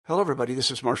Hello, everybody. This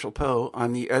is Marshall Poe.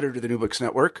 I'm the editor of the New Books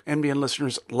Network. NBN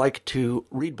listeners like to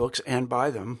read books and buy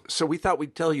them. So we thought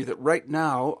we'd tell you that right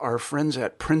now, our friends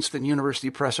at Princeton University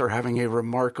Press are having a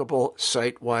remarkable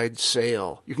site-wide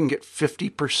sale. You can get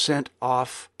 50%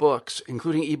 off books,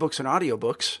 including ebooks and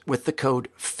audiobooks, with the code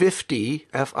 50,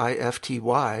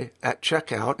 F-I-F-T-Y, at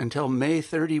checkout until May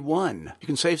 31. You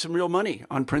can save some real money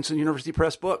on Princeton University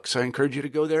Press books. I encourage you to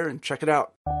go there and check it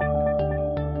out.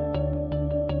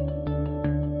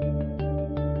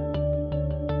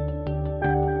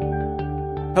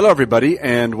 Hello, everybody,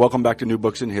 and welcome back to New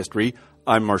Books in History.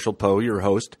 I'm Marshall Poe, your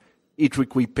host. Each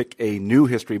week we pick a new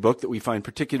history book that we find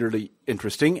particularly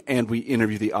interesting, and we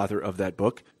interview the author of that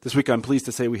book. This week I'm pleased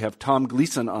to say we have Tom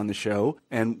Gleason on the show,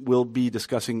 and we'll be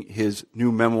discussing his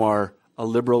new memoir, A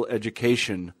Liberal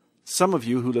Education. Some of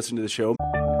you who listen to the show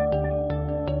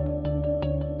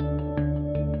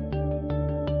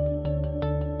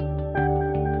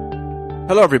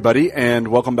Hello, everybody, and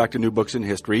welcome back to New Books in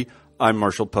History. I'm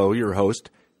Marshall Poe, your host.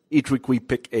 Each week we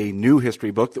pick a new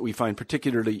history book that we find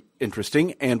particularly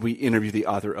interesting, and we interview the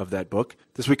author of that book.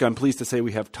 This week I'm pleased to say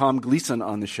we have Tom Gleason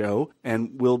on the show,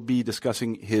 and we'll be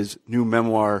discussing his new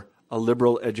memoir, A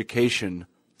Liberal Education.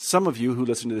 Some of you who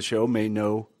listen to the show may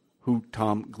know who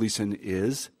Tom Gleason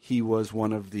is. He was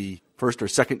one of the first or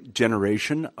second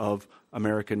generation of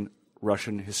American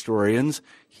Russian historians.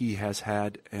 He has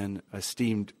had an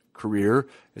esteemed career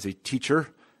as a teacher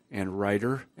and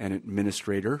writer and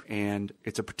administrator, and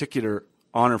it's a particular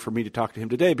honor for me to talk to him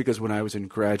today because when I was in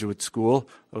graduate school,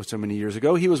 so many years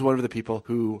ago, he was one of the people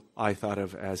who I thought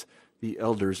of as the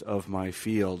elders of my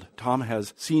field. Tom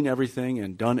has seen everything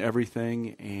and done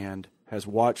everything and has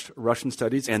watched Russian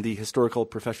studies and the historical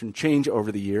profession change over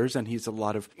the years, and he's a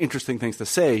lot of interesting things to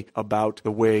say about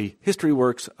the way history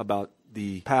works, about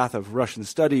the path of Russian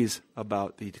studies,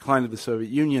 about the decline of the Soviet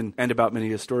Union, and about many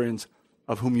historians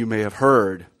of whom you may have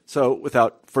heard. So,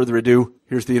 without further ado,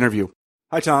 here's the interview.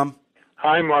 Hi, Tom.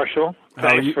 Hi, Marshall.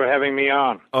 Thanks for having me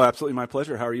on. Oh, absolutely my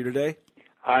pleasure. How are you today?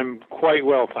 I'm quite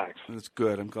well, thanks. That's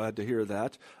good. I'm glad to hear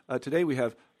that. Today we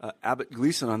have Abbott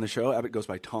Gleason on the show. Abbott goes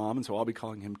by Tom, and so I'll be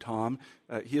calling him Tom.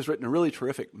 He has written a really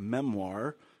terrific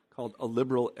memoir called A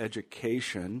Liberal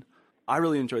Education. I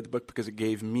really enjoyed the book because it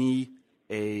gave me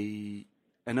an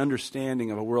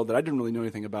understanding of a world that I didn't really know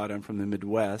anything about. I'm from the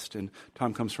Midwest, and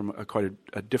Tom comes from quite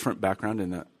a different background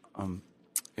in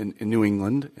New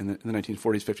England in the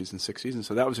 1940s, 50s, and 60s, and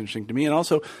so that was interesting to me. And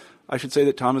also, I should say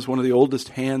that Tom is one of the oldest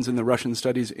hands in the Russian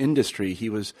studies industry. He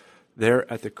was there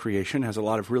at the creation, has a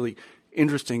lot of really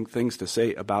interesting things to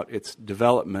say about its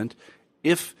development.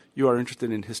 If you are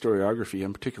interested in historiography,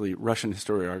 and particularly Russian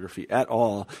historiography at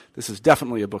all, this is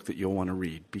definitely a book that you'll want to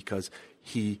read because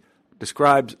he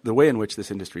describes the way in which this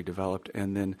industry developed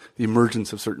and then the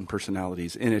emergence of certain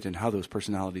personalities in it and how those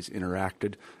personalities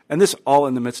interacted. And this all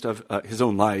in the midst of his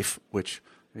own life, which,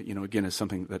 again, is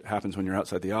something that happens when you're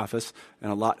outside the office,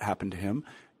 and a lot happened to him.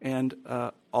 And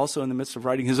also in the midst of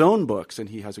writing his own books, and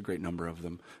he has a great number of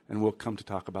them. And we'll come to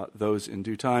talk about those in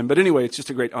due time. But anyway, it's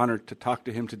just a great honor to talk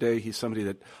to him today. He's somebody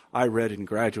that I read in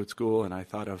graduate school, and I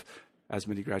thought of, as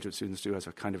many graduate students do, as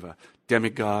a kind of a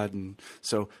demigod, and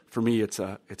so for me, it's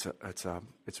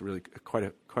really quite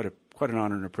an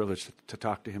honor and a privilege to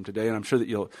talk to him today. And I'm sure that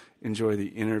you'll enjoy the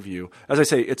interview. As I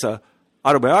say, it's a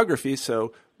autobiography,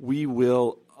 so we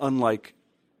will, unlike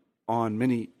on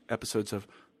many episodes of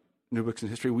New Books in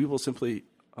History, we will simply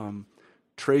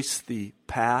trace the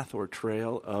path or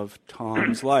trail of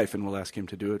Tom's life, and we'll ask him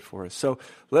to do it for us. So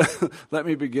let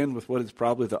me begin with what is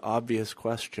probably the obvious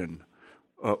question.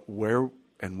 Where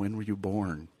and when were you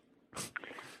born?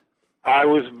 I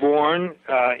was born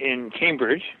in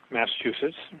Cambridge,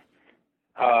 Massachusetts,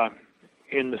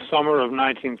 in the summer of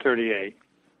 1938,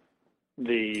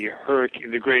 the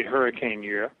great hurricane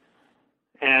year.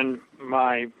 And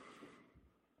my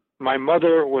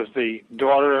mother was the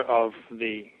daughter of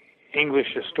the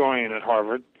English historian at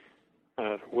Harvard,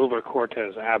 Wilbur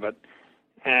Cortez Abbott,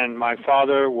 and my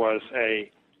father was a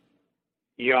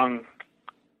young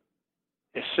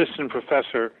assistant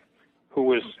professor who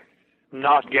was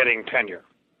not getting tenure.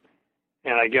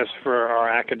 And I guess for our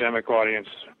academic audience,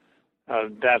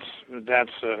 that's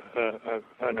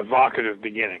an evocative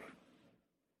beginning.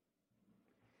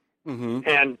 Mm-hmm.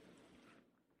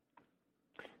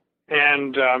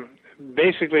 And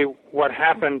basically what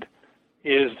happened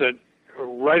is that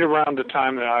right around the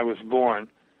time that I was born,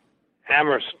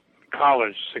 Amherst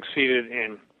College succeeded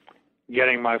in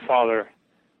getting my father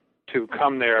to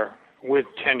come there with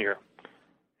tenure.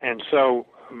 And so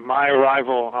my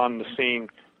arrival on the scene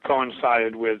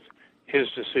coincided with his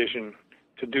decision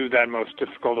to do that most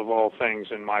difficult of all things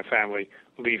in my family,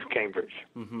 leave Cambridge.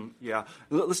 Mm-hmm. Yeah.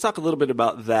 Let's talk a little bit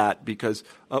about that, because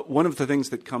one of the things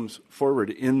that comes forward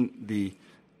in the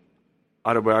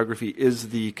autobiography is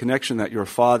the connection that your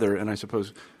father, and I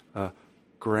suppose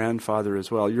grandfather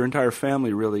as well, your entire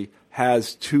family really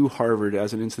has to Harvard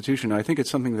as an institution. I think it's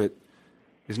something that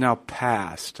is now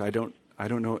past. I don't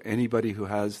know anybody who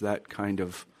has that kind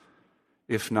of,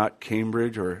 if not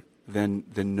Cambridge or then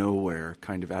nowhere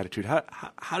kind of attitude.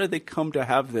 How did they come to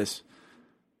have this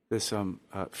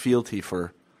fealty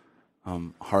for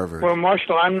Harvard? Well,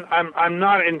 Marshall, I'm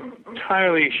not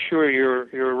entirely sure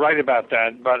you're right about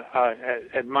that, but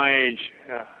at my age,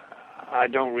 I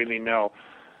don't really know.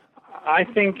 I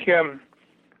think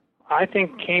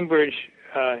Cambridge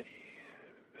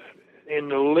in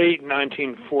the late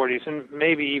 1940s, and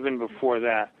maybe even before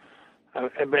that,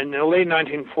 but in the late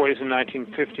 1940s and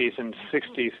 1950s and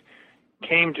 60s,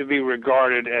 came to be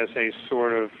regarded as a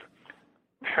sort of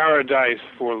paradise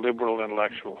for liberal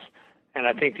intellectuals. And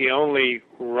I think the only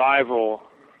rival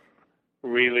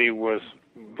really was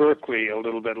Berkeley a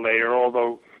little bit later,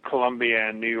 although Columbia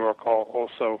and New York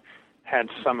also had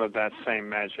some of that same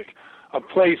magic. A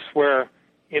place where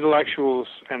intellectuals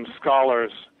and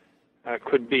scholars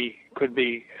could be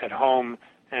at home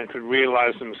and could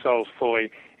realize themselves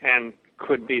fully and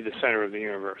could be the center of the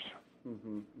universe.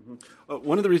 Mm-hmm, mm-hmm.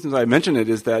 One of the reasons I mention it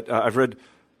is that I've read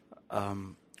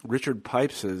Richard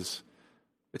Pipes's,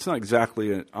 it's not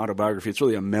exactly an autobiography, it's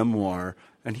really a memoir,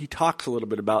 and he talks a little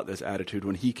bit about this attitude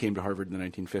when he came to Harvard in the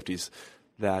 1950s,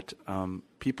 that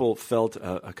people felt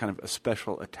a kind of a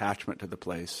special attachment to the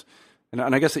place. And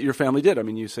I guess that your family did. I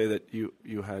mean, you say that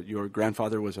you had, your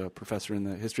grandfather was a professor in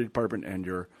the history department, and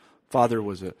your father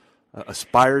was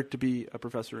aspired to be a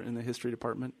professor in the history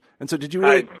department. And so did you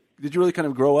really kind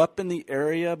of grow up in the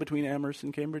area between Amherst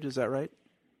and Cambridge? Is that right?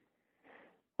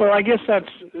 Well, I guess that's,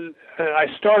 I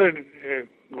started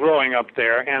growing up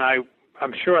there, and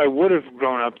I'm sure I would have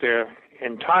grown up there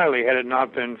entirely had it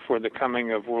not been for the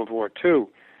coming of World War II,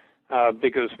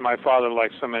 because my father,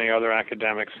 like so many other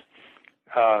academics,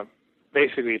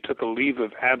 basically took a leave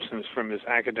of absence from his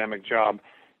academic job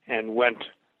and went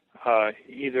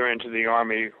either into the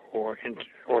Army or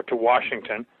to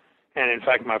Washington. And in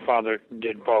fact, my father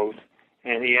did both.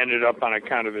 And he ended up, on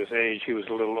account of his age, he was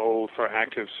a little old for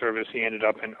active service. He ended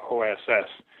up in OSS,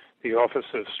 the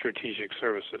Office of Strategic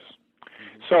Services.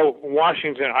 Mm-hmm. So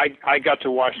Washington, I got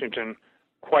to Washington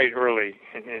quite early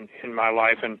in my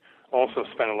life, and also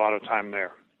spent a lot of time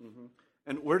there. Mm-hmm.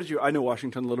 And where did you, I know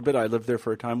Washington a little bit. I lived there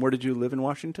for a time. Where did you live in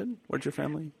Washington? Where'd your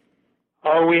family?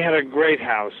 Oh, we had a great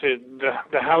house.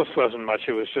 The house wasn't much.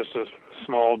 It was just a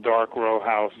small, dark row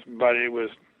house, but it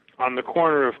was on the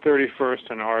corner of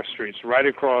 31st and R Streets, right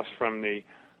across from the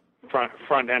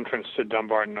front entrance to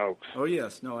Dumbarton Oaks. Oh,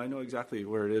 yes. No, I know exactly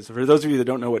where it is. For those of you that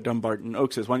don't know what Dumbarton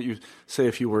Oaks is, why don't you say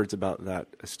a few words about that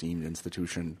esteemed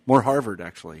institution? More Harvard,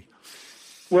 actually.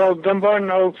 Well,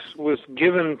 Dumbarton Oaks was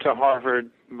given to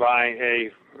Harvard by a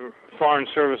Foreign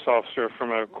Service officer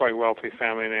from a quite wealthy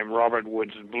family named Robert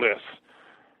Woods Bliss.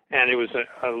 And it was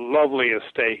a lovely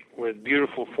estate with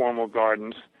beautiful formal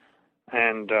gardens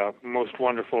and, most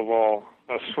wonderful of all,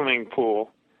 a swimming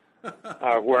pool,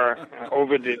 where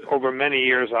over many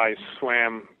years I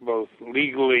swam both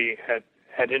legally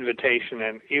at invitation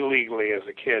and illegally as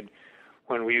a kid,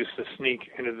 when we used to sneak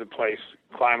into the place,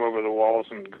 climb over the walls,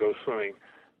 and go swimming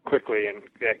quickly and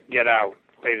get out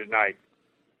late at night.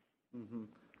 Mm-hmm.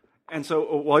 And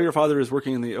so while your father is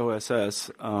working in the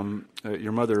OSS,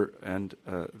 your mother and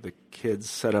the kids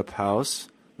set up house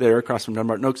there across from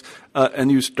Dumbarton Oaks,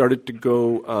 and you started to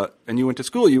go, and you went to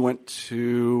school. You went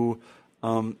to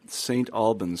St.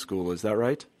 Albans School, is that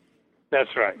right?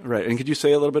 That's right. Right. And could you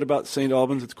say a little bit about St.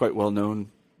 Albans? It's quite well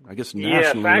known, I guess,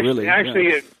 nationally, really.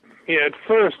 Actually, at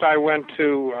first I went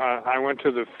to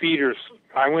the feeders.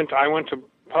 I went to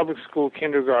public school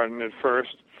kindergarten at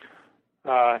first,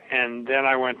 and then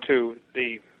I went to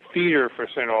the feeder for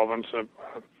St. Albans,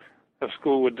 a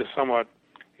school with the somewhat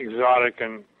exotic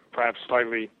and perhaps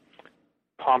slightly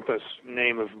pompous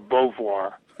name of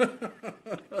Beauvoir.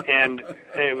 And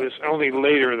it was only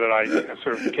later that I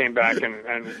sort of came back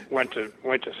and went to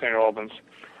St. Albans.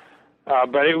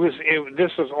 But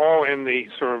this was all in the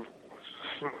sort of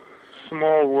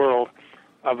small world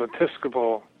of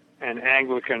Episcopal and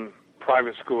Anglican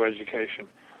private school education.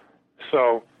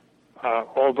 So,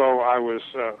 although I was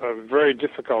a very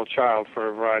difficult child for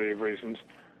a variety of reasons,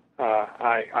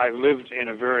 I lived in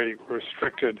a very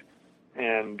restricted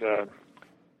and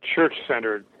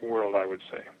church-centered world, I would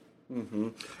say. Mm-hmm.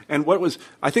 And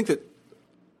I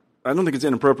don't think it's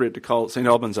inappropriate to call St.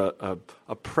 Albans a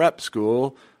prep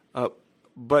school,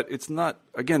 but it's not,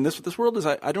 again, this world is,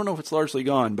 I don't know if it's largely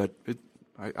gone, but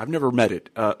I've never met it.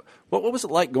 What was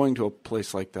it like going to a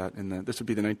place like that? This would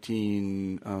be the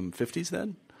 1950s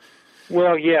then?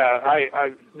 Well, yeah.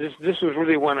 This was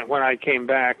really when I came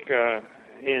back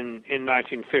in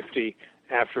 1950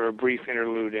 after a brief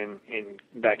interlude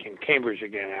back in Cambridge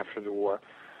again after the war.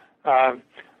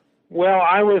 Well,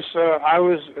 I was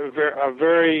a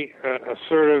very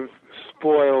assertive,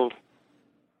 spoiled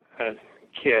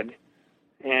kid,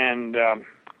 and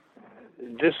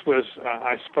this was,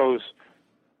 I suppose,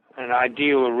 an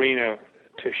ideal arena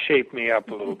to shape me up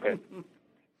a little bit.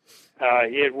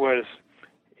 It was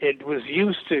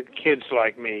used to kids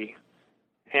like me,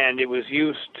 and it was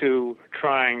used to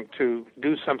trying to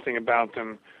do something about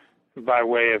them by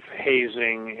way of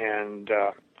hazing and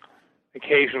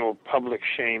occasional public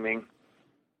shaming,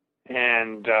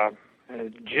 and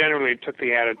generally took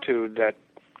the attitude that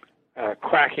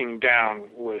cracking down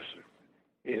was,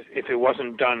 if it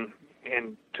wasn't done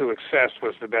to excess,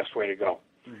 was the best way to go.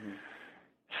 Mm-hmm.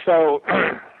 So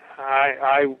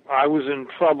I was in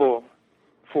trouble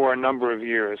for a number of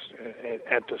years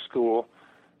at the school.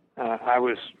 I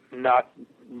was not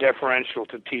deferential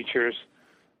to teachers.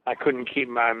 I couldn't keep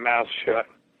my mouth shut.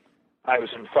 I was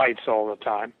in fights all the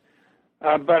time.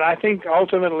 But I think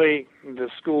ultimately the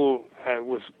school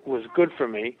was good for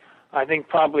me. I think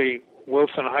probably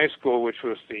Wilson High School, which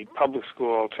was the public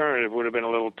school alternative, would have been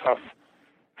a little tough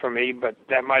for me, but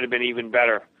that might have been even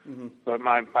better. Mm-hmm. But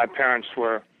my parents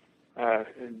were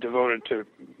devoted to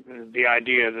the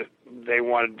idea that they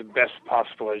wanted the best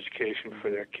possible education for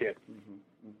their kid.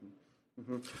 Mm-hmm.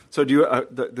 Mm-hmm. Mm-hmm. So do you,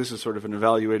 this is sort of an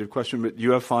evaluative question, but do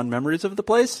you have fond memories of the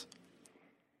place?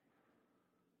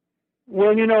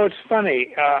 Well, it's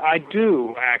funny. I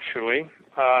do, actually.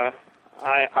 I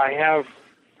have,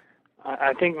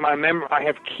 I think I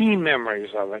have key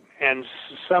memories of it, and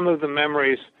some of the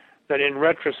memories that in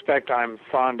retrospect I'm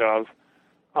fond of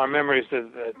are memories that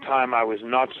at the time I was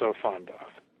not so fond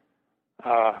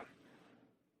of.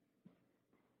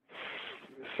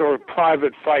 Sort of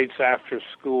private fights after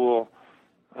school,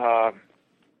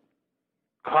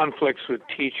 conflicts with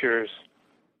teachers,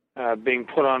 being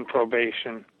put on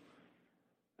probation,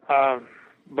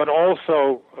 but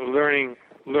also learning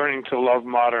to love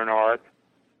modern art,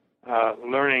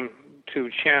 learning to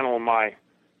channel my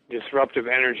disruptive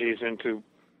energies into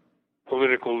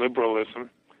political liberalism,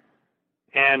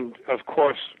 and, of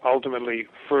course, ultimately,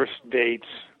 first dates,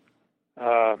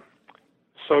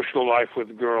 social life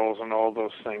with girls, and all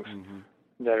those things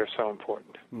that are so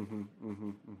important. Mm-hmm, mm-hmm,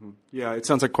 mm-hmm. Yeah, it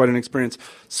sounds like quite an experience.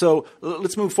 So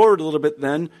let's move forward a little bit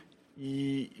then.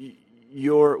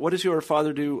 What does your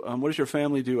father do? What does your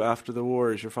family do after the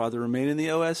war? Does your father remain in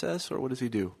the OSS, or what does he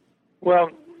do? Well,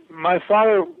 my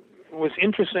father was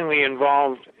interestingly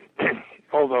involved,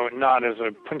 although not as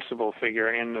a principal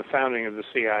figure, in the founding of the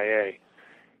CIA.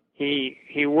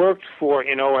 He worked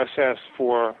in OSS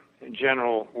for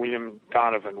General William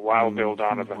Donovan, Wild Bill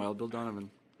Donovan. Wild Bill Donovan.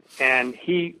 And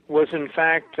he was, in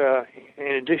fact, in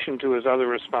addition to his other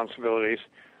responsibilities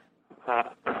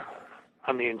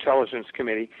on the Intelligence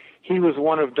Committee, he was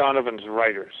one of Donovan's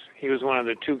writers. He was one of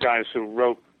the two guys who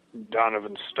wrote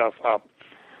Donovan's stuff up.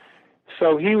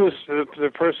 So he was the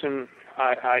person,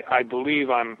 I believe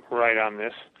I'm right on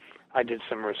this, I did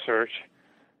some research,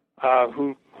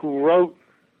 who wrote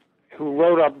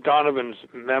up Donovan's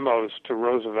memos to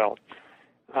Roosevelt.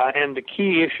 And the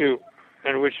key issue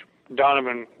in which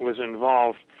Donovan was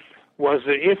involved was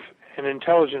that if an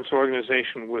intelligence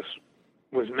organization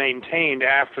was maintained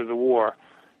after the war,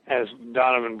 as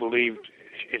Donovan believed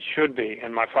it should be,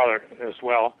 and my father as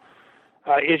well,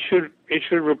 it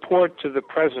should report to the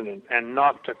president and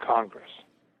not to Congress.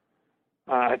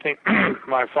 I think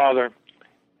my father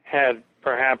had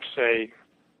perhaps a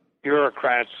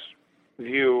bureaucrat's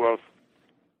view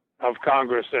of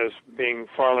Congress as being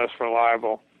far less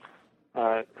reliable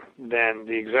than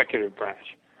the executive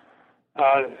branch.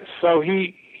 So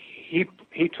he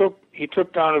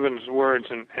took Donovan's words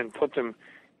and put them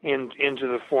into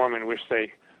the form in which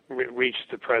they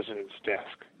reached the president's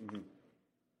desk. Mm-hmm.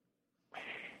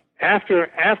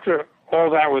 After all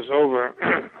that was over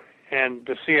and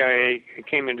the CIA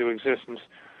came into existence,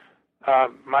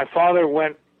 my father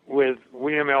went with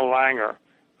William L. Langer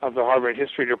of the Harvard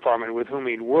History Department, with whom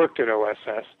he'd worked at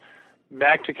OSS,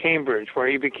 back to Cambridge, where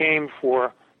he became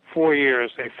for 4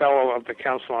 years a fellow of the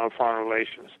Council on Foreign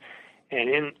Relations. And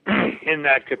in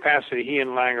that capacity, he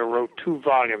and Langer wrote 2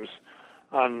 volumes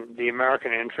on the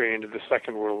American entry into the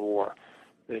Second World War,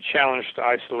 The Challenge to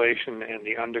Isolation and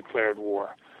the Undeclared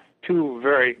War. 2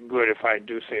 very good, if I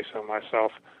do say so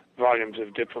myself, volumes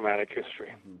of diplomatic history.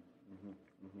 Mm-hmm, mm-hmm,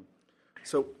 mm-hmm.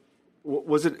 So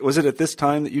was it at this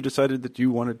time that you decided that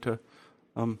you wanted to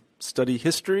study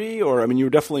history, or I mean, you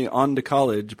were definitely on to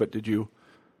college, but did you?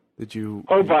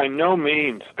 Oh, by no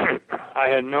means. I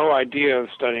had no idea of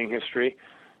studying history.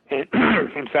 And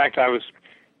in fact, I was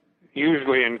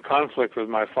usually in conflict with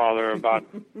my father about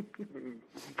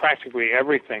practically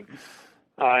everything.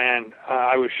 And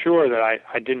I was sure that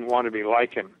I didn't want to be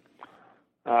like him.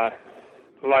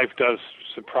 Life does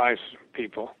surprise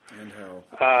people. And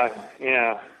how?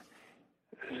 Yeah.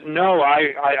 No,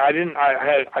 I didn't.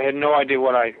 I had no idea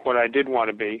what I did want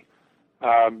to be,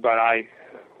 but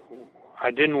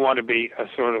I didn't want to be a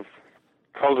sort of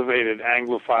cultivated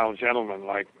Anglophile gentleman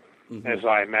like as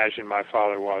I imagined my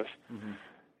father was. Mm-hmm.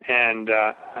 And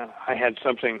I had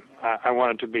something. I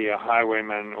wanted to be a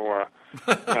highwayman or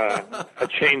a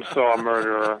chainsaw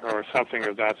murderer or something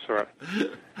of that sort.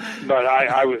 But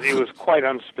it was quite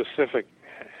unspecific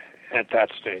at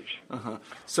that stage. Uh-huh.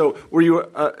 So were you?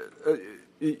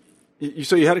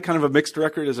 So you had a kind of a mixed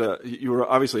record you were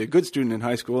obviously a good student in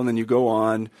high school, and then you go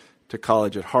on to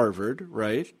college at Harvard,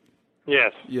 right?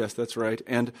 Yes. Yes, that's right.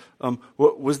 And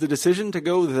was the decision to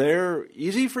go there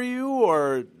easy for you,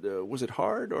 or was it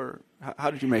hard, or how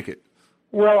did you make it?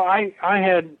 Well, I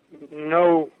had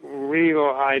no real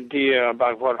idea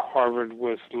about what Harvard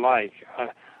was like.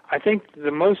 I think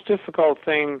the most difficult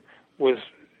thing was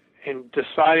in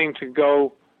deciding to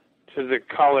go to the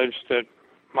college that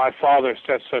my father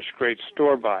set such great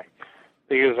store by,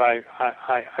 because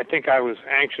I think I was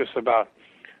anxious about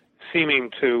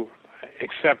seeming to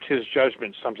accept his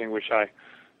judgment, something which I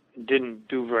didn't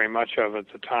do very much of at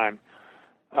the time.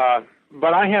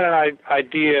 But I had an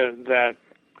idea that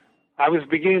I was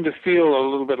beginning to feel a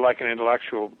little bit like an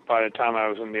intellectual by the time I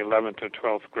was in the 11th or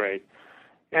 12th grade.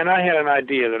 And I had an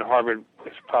idea that Harvard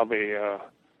was probably a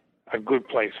good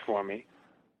place for me.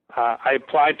 I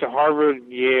applied to Harvard,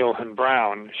 Yale, and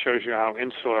Brown. It shows you how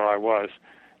insular I was.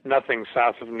 Nothing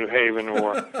south of New Haven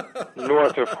or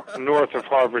north of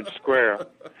Harvard Square.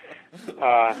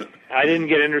 I didn't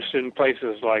get interested in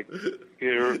places like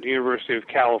the University of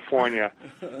California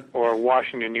or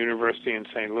Washington University in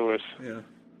St. Louis. Yeah.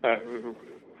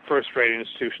 First-rate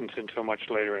institutions until much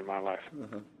later in my life.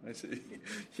 Uh-huh. I see.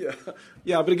 Yeah.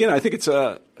 But again, I think it's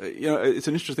it's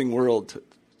an interesting world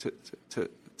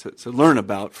to learn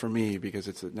about for me, because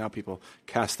it's now people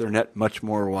cast their net much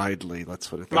more widely. Let's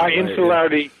put it that way. My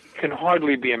insularity can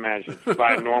hardly be imagined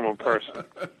by a normal person.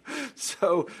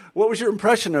 So, what was your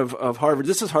impression of Harvard?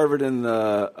 This is Harvard in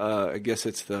the I guess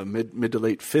it's the mid to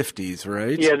late 50s,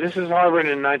 right? Yeah, this is Harvard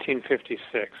in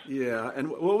 1956. Yeah, and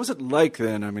what was it like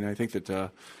then? I mean, I think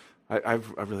that I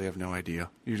really have no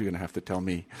idea. You're going to have to tell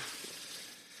me.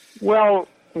 Well,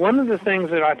 one of the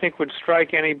things that I think would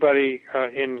strike anybody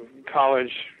in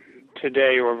college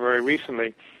today or very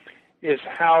recently is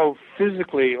how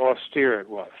physically austere it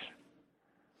was.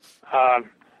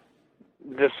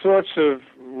 The sorts of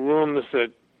rooms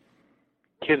that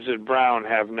kids at Brown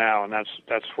have now, and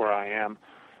that's where I am,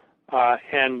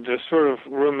 and the sort of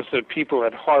rooms that people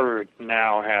at Harvard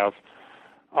now have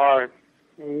are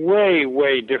way,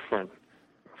 way different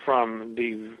from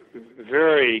the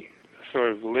very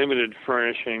sort of limited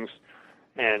furnishings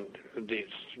and these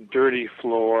dirty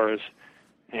floors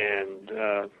and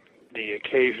the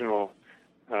occasional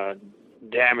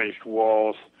damaged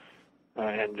walls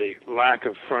and the lack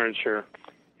of furniture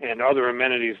and other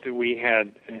amenities that we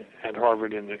had at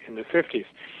Harvard in the 50s.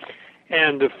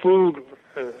 And the food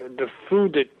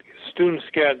that students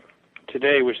get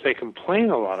today, which they complain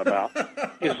a lot about,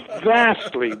 is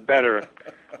vastly better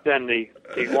than the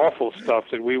awful stuff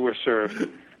that we were served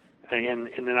in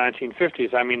the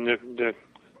 1950s. I mean, the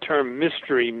term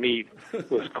mystery meat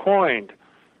was coined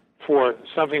for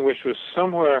something which was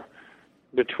somewhere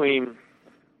between,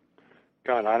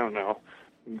 God, I don't know,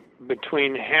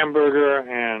 between hamburger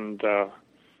and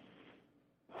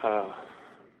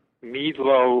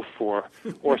meatloaf or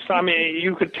some. I mean,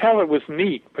 you could tell it was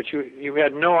meat, but you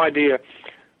had no idea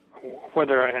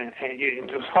whether.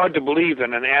 It was hard to believe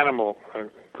that an animal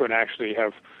could actually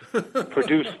have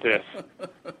produced this.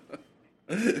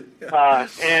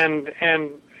 And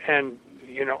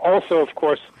also, of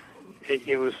course,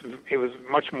 it was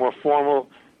much more formal.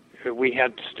 We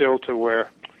had still to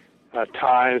wear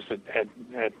ties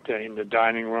in the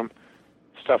dining room,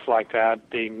 stuff like that.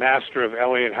 The master of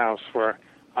Eliot House, where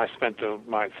I spent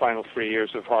my final 3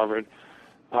 years of Harvard,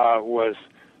 was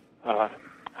a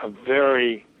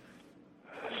very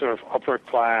sort of upper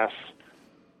class,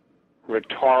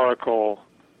 rhetorical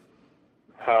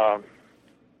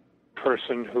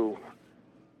person who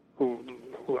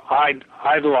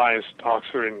idolized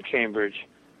Oxford and Cambridge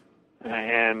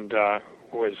and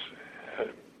was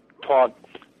taught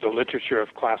the literature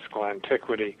of classical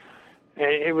antiquity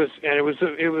And it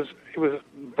was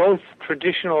both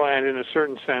traditional and, in a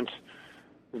certain sense,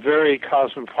 very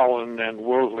cosmopolitan and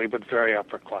worldly, but very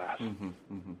upper class.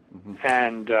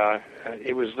 And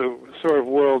it was the sort of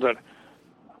world that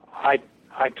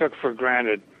I took for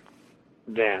granted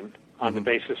then on the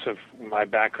basis of my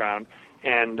background,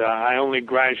 and I only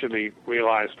gradually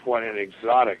realized what an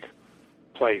exotic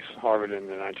place Harvard in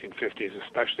the 1950s,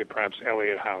 especially perhaps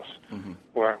Eliot House,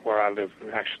 where I lived,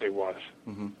 actually was.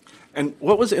 And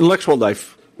what was intellectual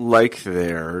life like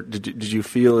there? Did you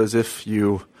feel as if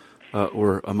you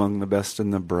were among the best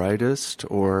and the brightest,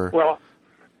 or? Well,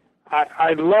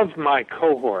 I loved my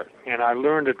cohort, and I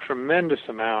learned a tremendous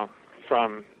amount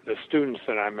from the students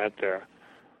that I met there.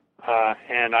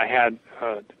 And I had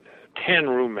 10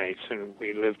 roommates, and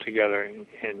we lived together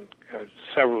in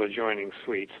several adjoining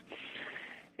suites.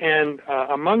 And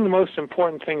among the most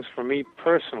important things for me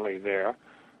personally there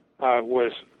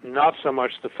was not so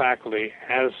much the faculty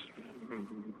as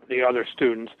the other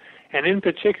students, and in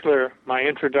particular my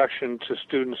introduction to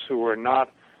students who were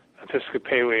not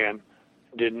Episcopalian,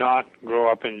 did not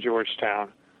grow up in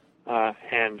Georgetown,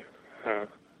 and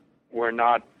were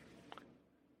not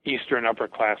Eastern upper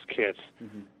class kids.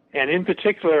 And in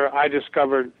particular, I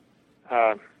discovered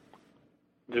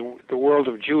the world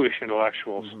of Jewish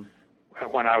intellectuals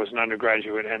when I was an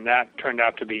undergraduate, and that turned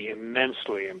out to be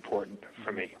immensely important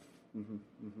for me.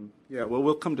 Yeah, well,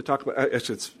 we'll come to talk about.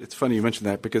 Actually, it's funny you mentioned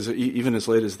that, because even as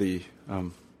late as the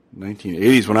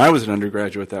 1980s, when I was an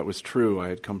undergraduate, that was true. I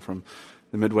had come from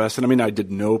the Midwest, and I mean, I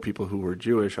did know people who were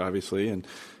Jewish, obviously,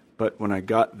 but when I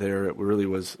got there, it really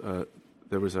was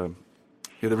there was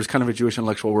kind of a Jewish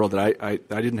intellectual world that I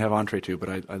didn't have entree to, but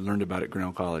I learned about it at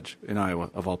Grinnell College in Iowa,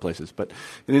 of all places. But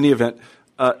in any event,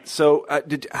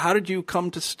 how did you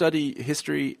come to study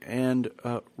history and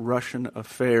Russian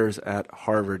affairs at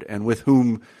Harvard, and with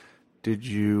whom did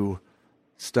you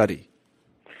study?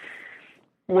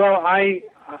 Well, I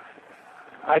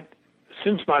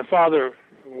since my father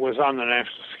was on the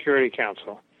National Security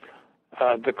Council,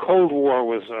 the Cold War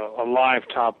was a live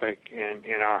topic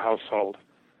in our household,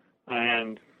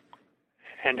 and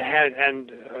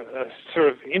a sort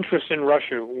of interest in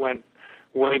Russia went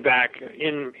way back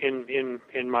in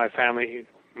my family.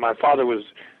 My father was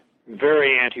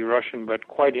very anti-Russian, but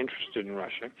quite interested in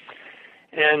Russia.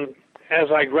 And as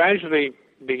I gradually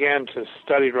began to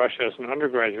study Russia as an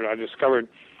undergraduate, I discovered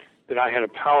that I had a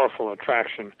powerful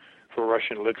attraction for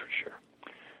Russian literature.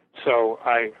 So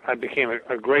I became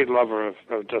a great lover of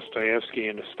Dostoevsky,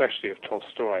 and especially of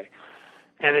Tolstoy.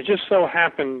 And it just so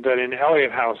happened that in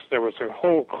Eliot House there was a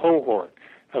whole cohort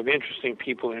of interesting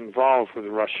people involved with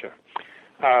Russia.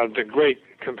 The great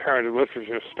comparative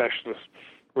literature specialist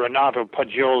Renato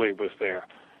Poggioli was there.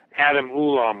 Adam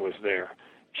Ulam was there.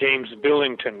 James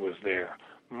Billington was there.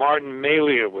 Martin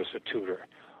Malia was a tutor.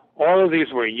 All of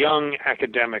these were young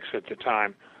academics at the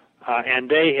time, and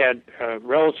they had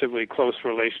relatively close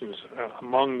relations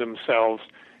among themselves,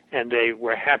 and they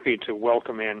were happy to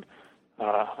welcome in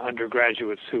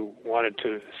undergraduates who wanted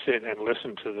to sit and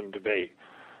listen to them debate.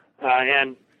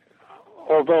 And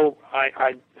although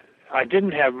I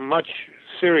didn't have much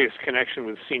serious connection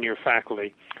with senior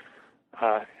faculty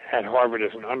at Harvard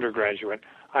as an undergraduate,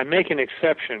 I make an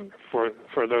exception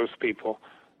for those people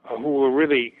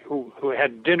who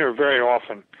had dinner very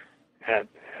often at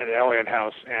Eliot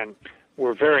House and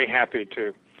were very happy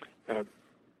to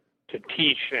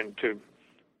teach and to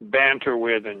banter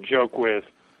with and joke with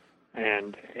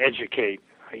and educate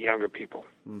younger people.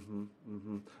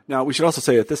 Now, we should also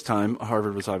say at this time,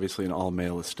 Harvard was obviously an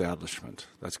all-male establishment.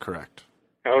 That's correct.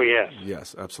 Oh, yes.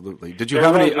 Yes, absolutely. Did you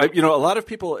have any, a lot of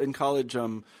people in college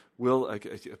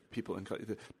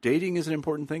dating is an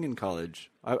important thing in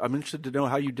college. I'm interested to know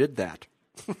how you did that.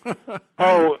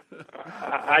 Oh,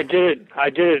 I did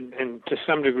it and to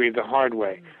some degree the hard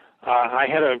way. I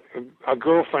had a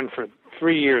girlfriend for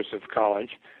 3 years of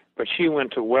college, but she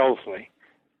went to Wellesley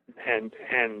and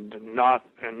not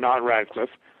Radcliffe,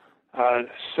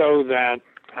 so that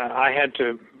I had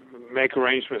to make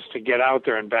arrangements to get out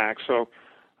there and back. So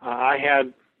I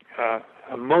had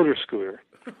a motor scooter,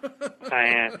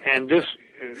 and this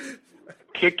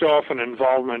kicked off an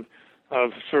involvement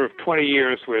of sort of 20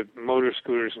 years with motor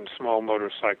scooters and small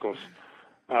motorcycles,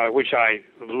 which I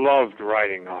loved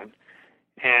riding on,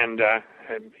 and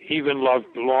even loved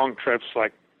long trips.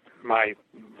 Like my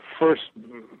first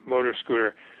motor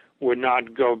scooter would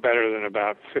not go better than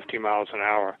about 50 miles an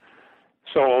hour.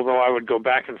 So although I would go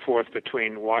back and forth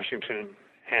between Washington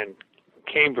and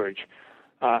Cambridge,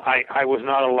 I was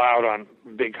not allowed on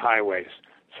big highways.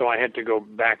 So I had to go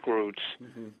back routes,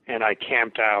 and I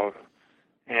camped out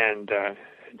and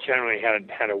generally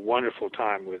had a wonderful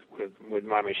time with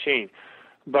my machine.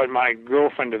 But my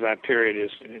girlfriend of that period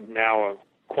is now a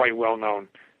quite well-known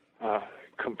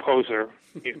composer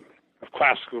of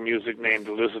classical music named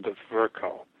Elizabeth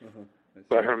Verco.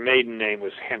 But her maiden name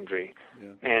was Hendry,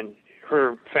 and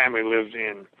her family lived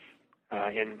in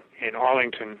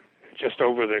Arlington, just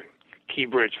over the Key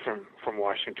Bridge from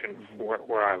Washington,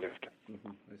 where I lived.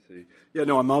 I see. Yeah,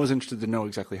 no, I'm always interested to know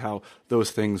exactly how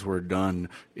those things were done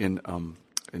in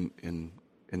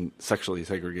sexually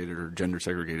segregated or gender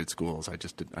segregated schools. I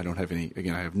don't have any.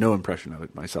 Again, I have no impression of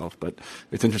it myself, but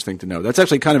it's interesting to know. That's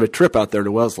actually kind of a trip out there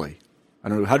to Wellesley. I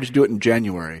don't know. How did you do it in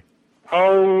January?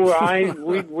 Oh,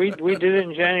 we did it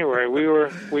in January.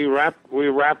 We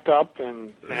wrapped up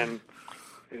and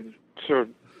sort of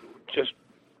just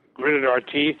gritted our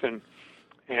teeth and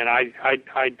I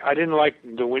didn't like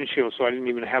the windshield, so I didn't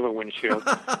even have a windshield.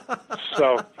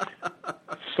 so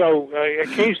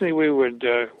occasionally we would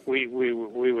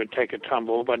take a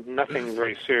tumble, but nothing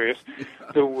very serious.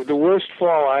 The worst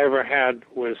fall I ever had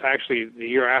was actually the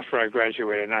year after I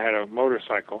graduated, and I had a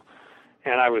motorcycle,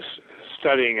 and I was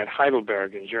studying at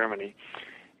Heidelberg in Germany,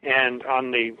 and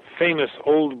on the famous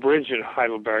old bridge at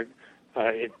Heidelberg,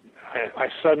 I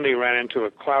suddenly ran into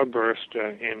a cloudburst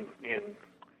in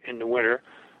the winter,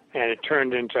 and it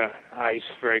turned into ice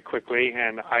very quickly,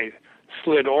 and I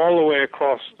slid all the way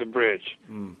across the bridge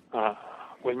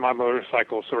with my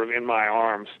motorcycle sort of in my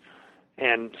arms,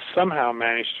 and somehow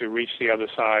managed to reach the other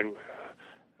side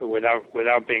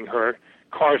without being hurt.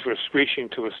 Cars were screeching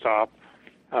to a stop.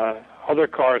 Other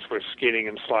cars were skidding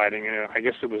and sliding, and I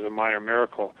guess it was a minor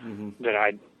miracle that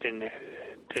I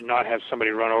did not have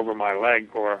somebody run over my leg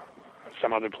or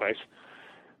some other place.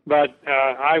 But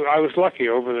I was lucky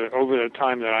over the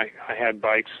time that I had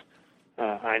bikes.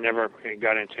 I never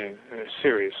got into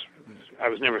serious. I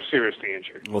was never seriously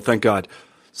injured. Well, thank God.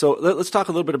 So let's talk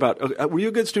a little bit about. Were you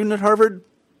a good student at Harvard?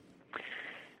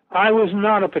 I was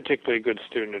not a particularly good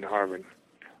student at Harvard.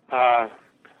 I,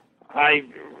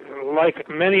 like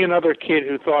many another kid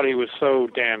who thought he was so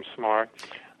damn smart,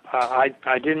 I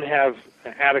didn't have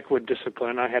adequate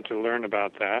discipline. I had to learn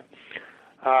about that.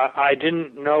 I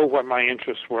didn't know what my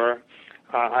interests were.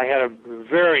 I had a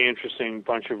very interesting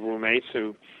bunch of roommates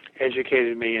who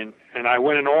educated me, and I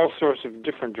went in all sorts of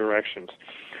different directions.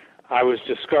 I was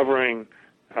discovering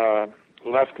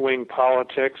left-wing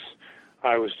politics.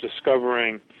 I was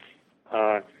discovering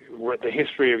the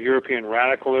history of European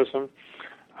radicalism.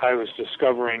 I was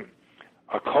discovering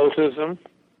occultism.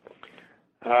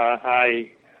 Above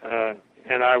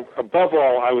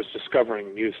all, I was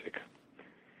discovering music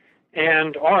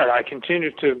and art. I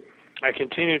continued to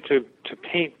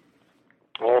paint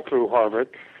all through Harvard,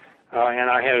 and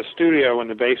I had a studio in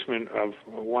the basement of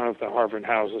one of the Harvard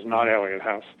houses, not Eliot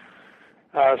House.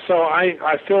 So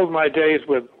I filled my days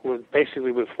with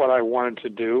basically what I wanted to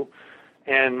do,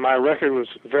 and my record was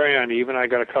very uneven. I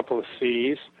got a couple of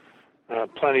C's,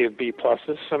 plenty of B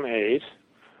pluses, some A's,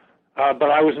 but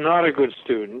I was not a good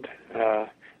student,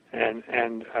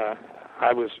 and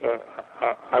I was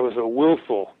a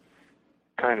willful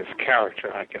kind of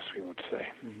character, I guess we would say.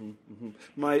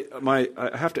 I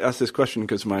have to ask this question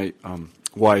because my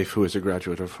wife, who is a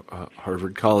graduate of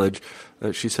Harvard College,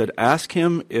 she said, ask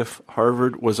him if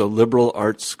Harvard was a liberal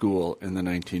arts school in the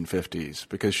 1950s,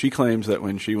 because she claims that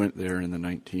when she went there in the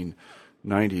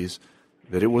 1990s,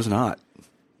 that it was not.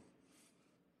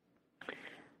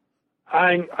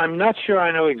 I'm not sure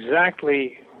I know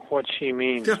exactly what she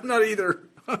means. I'm not either.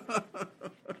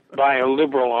 By a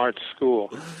liberal arts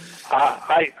school.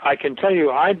 I can tell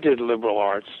you I did liberal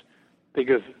arts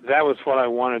because that was what I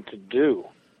wanted to do.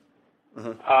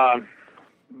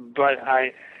 But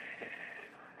I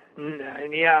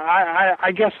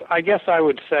guess I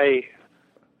would say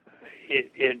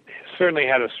it certainly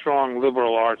had a strong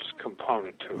liberal arts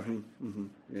component to it.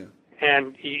 Yeah.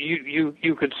 And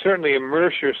you could certainly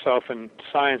immerse yourself in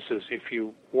sciences if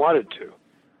you wanted to.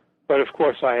 But of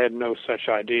course I had no such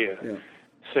idea,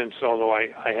 since although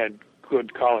I had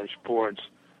good college boards,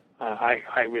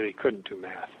 I really couldn't do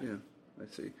math. Yeah, I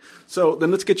see. So then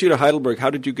let's get you to Heidelberg.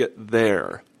 How did you get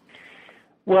there?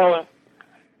 Well,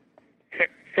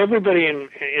 everybody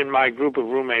in my group of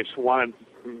roommates wanted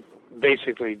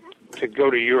basically to go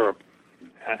to Europe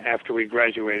after we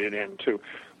graduated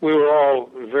we were all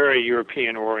very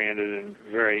European oriented and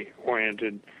very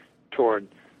oriented toward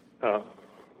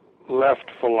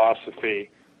left philosophy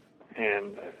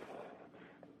and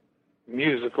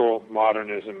musical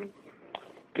modernism,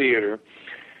 theater.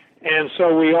 And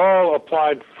so we all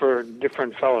applied for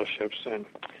different fellowships. And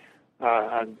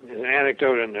an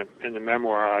anecdote in the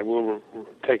memoir, I will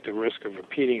take the risk of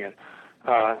repeating it.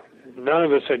 none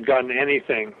of us had gotten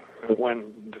anything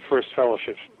when the first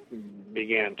fellowships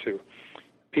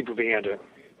people began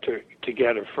to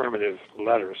get affirmative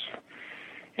letters.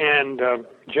 And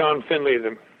John Finley,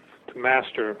 the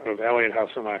master of Eliot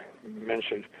House, whom I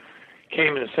mentioned,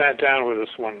 came and sat down with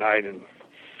us one night, and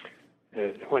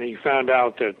when he found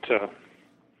out that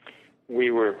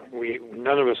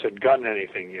none of us had gotten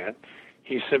anything yet,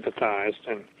 he sympathized,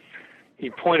 and he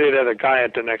pointed at a guy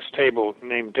at the next table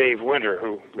named Dave Winter,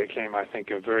 who became, I think,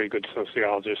 a very good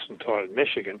sociologist and taught at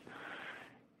Michigan.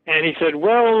 And he said,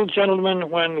 "Well, gentlemen,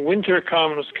 when winter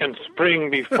comes, can spring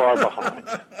be far behind?"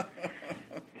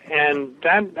 And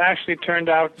that actually turned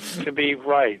out to be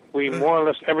right. We more or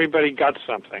less, everybody got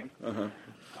something.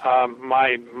 Uh-huh.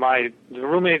 My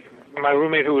roommate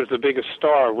who was the biggest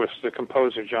star was the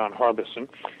composer John Harbison,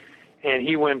 and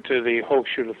he went to the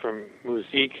Hochschule für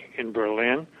Musik in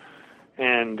Berlin.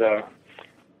 And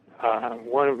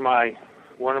one of my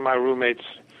roommates,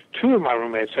 two of my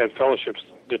roommates had fellowships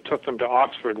that took them to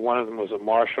Oxford. One of them was a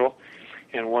Marshall,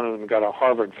 and one of them got a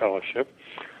Harvard fellowship.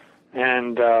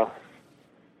 And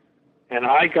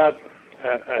I got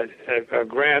a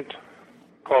grant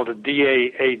called a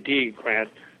DAAD grant,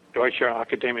 Deutscher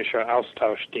Akademischer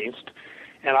Austauschdienst,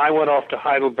 and I went off to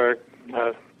Heidelberg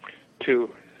to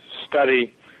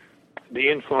study the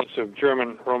influence of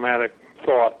German Romantic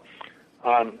thought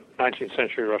on 19th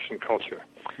century Russian culture.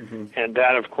 Mm-hmm. And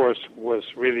that, of course,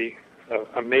 was really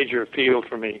a major field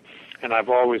for me, and I've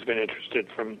always been interested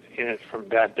in it from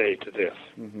that day to this.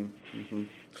 Mm-hmm. Mm-hmm.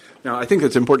 Now, I think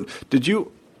that's important. Did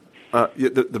you,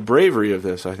 the bravery of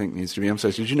this, I think, needs to be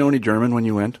emphasized. Did you know any German when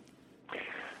you went?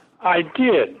 I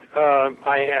did.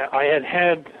 I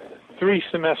had 3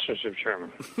 semesters of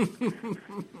German.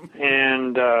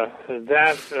 And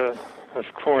that, of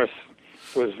course,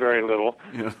 was very little.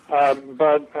 Yeah.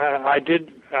 But I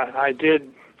did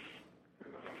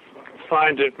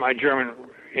find that my German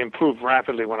improved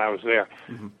rapidly when I was there.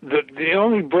 Mm-hmm. The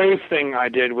only brave thing I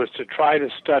did was to try to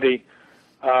study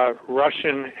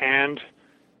Russian and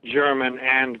German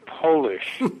and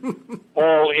Polish,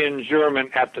 all in German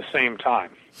at the same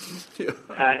time. Yeah.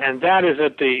 And that is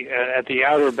at the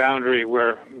outer boundary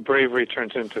where bravery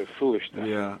turns into foolishness.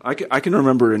 Yeah, I can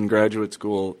remember in graduate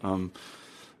school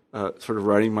sort of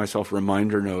writing myself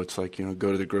reminder notes, like,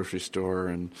 go to the grocery store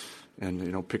and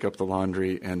pick up the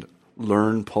laundry and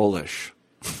learn Polish.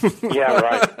 Yeah,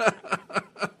 right.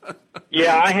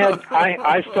 Yeah,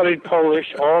 I studied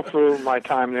Polish all through my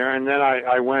time there, and then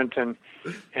I went and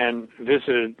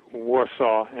visited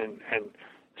Warsaw and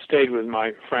stayed with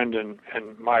my friend and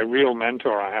my real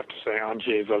mentor, I have to say,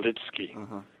 Andrzej Walitsky,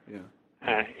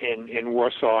 in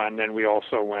Warsaw, and then we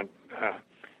also went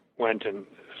and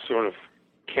sort of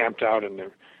camped out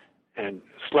and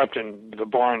slept in the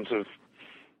barns of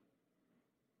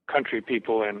country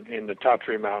people in the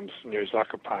Tatry Mountains near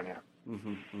Zakopane.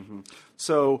 Mm-hmm, mm-hmm.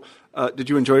 So, did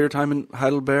you enjoy your time in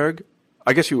Heidelberg?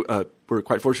 I guess you were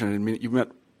quite fortunate. I mean, you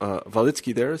met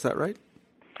Walitsky there, is that right?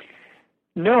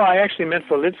 No, I actually met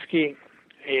Walitsky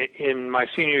in my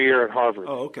senior year at Harvard.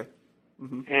 Oh, okay.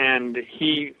 Mm-hmm. And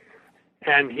he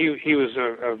was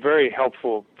a very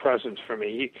helpful presence for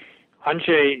me.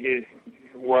 Andrzej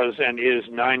was and is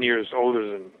 9 years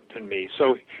older than me,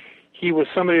 so he was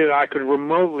somebody that I could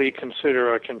remotely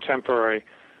consider a contemporary,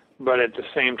 but at the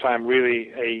same time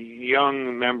really a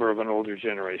young member of an older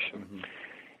generation. Mm-hmm.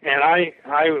 And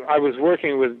I was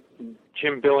working with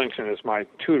Jim Billington as my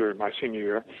tutor my senior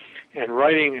year, and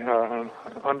writing an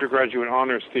undergraduate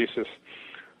honors thesis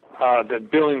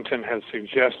that Billington had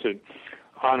suggested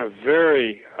on a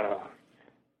very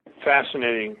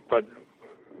fascinating but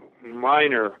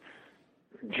minor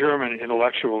German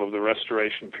intellectual of the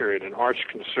Restoration period, an arch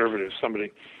conservative,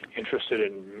 somebody interested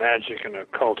in magic and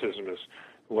occultism as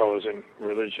well as in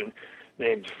religion,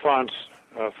 named Franz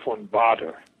von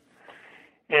Baader.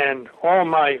 And all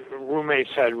my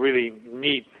roommates had really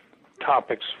neat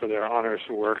topics for their honors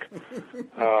work.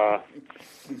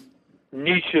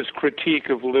 Nietzsche's critique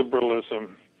of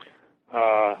liberalism,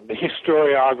 the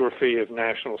historiography of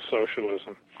National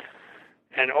Socialism.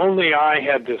 And only I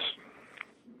had this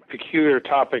peculiar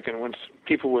topic, and when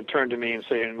people would turn to me and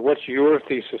say, "And what's your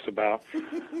thesis about?"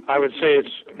 I would say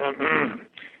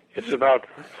it's about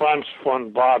Franz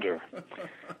von Baader.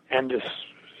 And this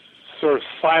sort of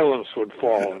silence would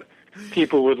fall, and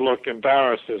people would look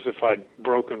embarrassed as if I'd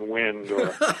broken wind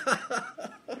or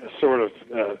sort of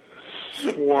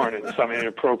sworn in some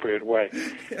inappropriate way.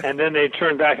 And then they'd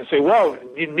turn back and say, "Well,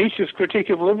 Nietzsche's critique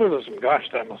of liberalism, gosh,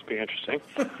 that must be interesting."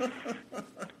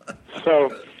 So,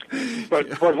 but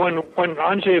when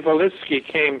Andrzej Walitsky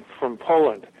came from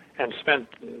Poland and spent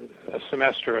a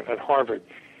semester at Harvard,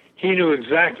 he knew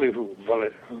exactly who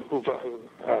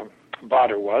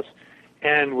Bader was,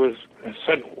 and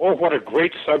said, "Oh, what a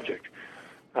great subject!"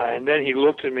 And then he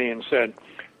looked at me and said,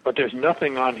 "But there's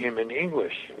nothing on him in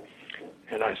English."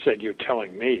 And I said, "You're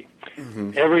telling me."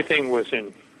 Mm-hmm. Everything was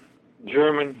in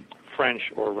German,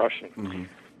 French, or Russian. Mm-hmm.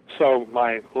 So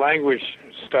my language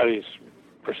studies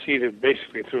proceeded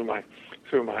basically through my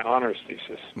honors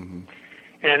thesis. Mm-hmm.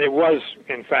 And it was,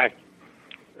 in fact,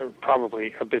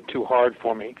 probably a bit too hard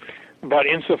for me. But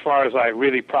insofar as I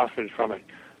really profited from it,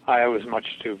 I owe as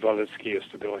much to Walensky as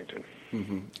to Billington.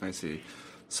 Mm-hmm. I see.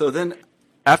 So then,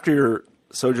 after your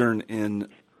sojourn in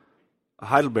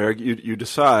Heidelberg, you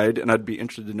decide, and I'd be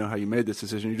interested to know how you made this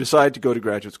decision, you decide to go to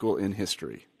graduate school in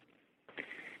history.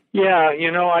 Yeah,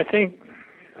 I think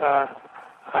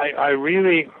I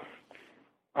really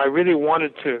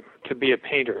wanted to be a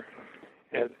painter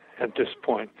at this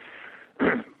point.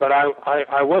 But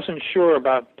I wasn't sure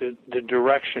about the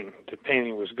direction the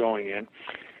painting was going in.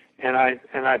 And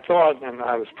I thought, and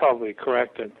I was probably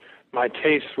correct, that my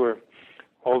tastes were,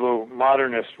 although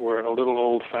modernist, were a little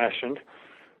old-fashioned.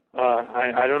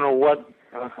 I don't know what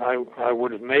I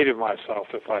would have made of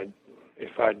myself if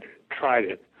I'd tried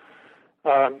it.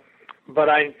 But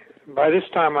by this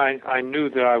time I knew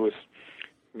that I was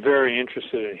very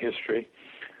interested in history,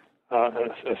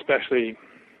 especially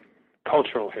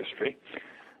cultural history,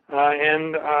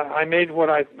 and I made what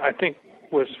I think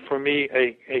was for me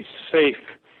a safe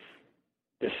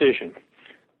decision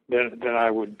that I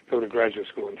would go to graduate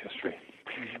school in history.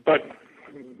 Mm-hmm. But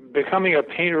becoming a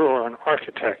painter or an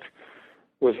architect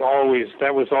was always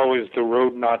the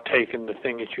road not taken, the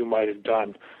thing that you might have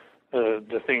done,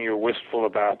 the thing you're wistful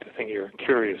about, the thing you're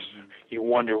curious. Mm-hmm. You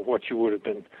wonder what it would have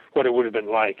been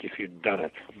like if you'd done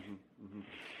it. Mm-hmm. Mm-hmm.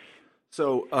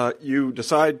 So you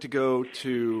decide to go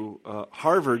to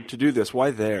Harvard to do this. Why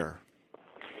there?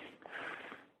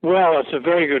 Well, it's a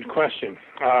very good question.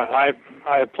 I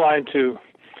applied to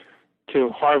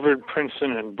Harvard,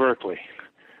 Princeton, and Berkeley,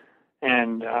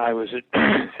 and I was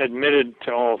admitted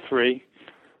to all three,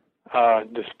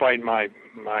 despite my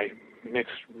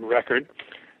mixed record.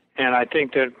 And I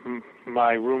think that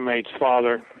my roommate's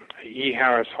father, E.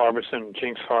 Harris Harbison,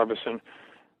 Jinx Harbison,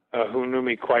 who knew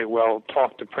me quite well,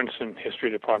 talked the Princeton History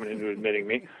Department into admitting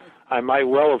me. I might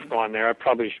well have gone there.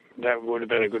 That would have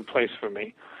been a good place for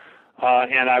me.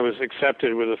 And I was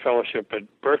accepted with a fellowship at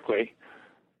Berkeley.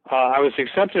 I was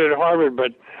accepted at Harvard,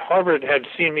 but Harvard had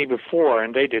seen me before,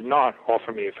 and they did not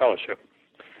offer me a fellowship.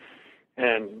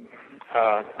 And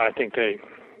I think they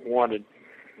wanted,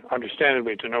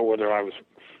 understandably, to know whether I was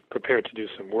prepared to do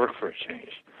some work for a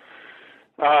change.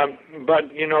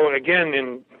 But, again,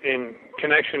 in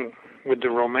connection with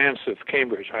the romance of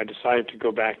Cambridge, I decided to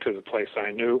go back to the place I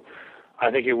knew.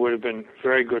 I think it would have been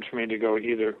very good for me to go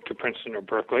either to Princeton or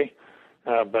Berkeley,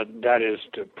 but that is,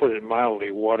 to put it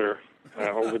mildly, water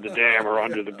over the dam or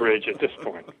under the bridge at this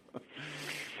point.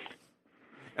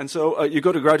 And so you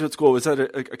go to graduate school. Was that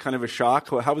a kind of a shock?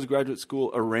 How was graduate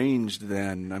school arranged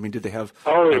then? I mean, did they have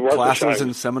classes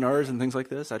and seminars and things like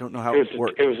this? I don't know how it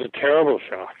worked. It was a terrible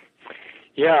shock.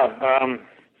 Yeah.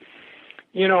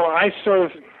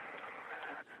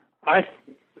 I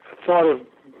thought of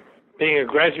being a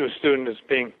graduate student as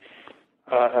being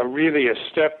really a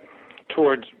step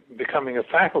towards becoming a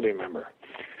faculty member.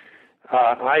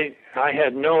 I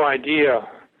had no idea.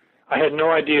 I had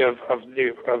no idea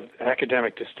of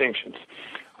academic distinctions.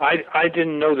 I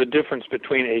didn't know the difference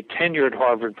between a tenured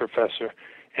Harvard professor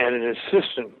and an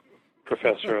assistant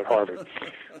professor at Harvard,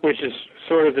 which is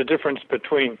sort of the difference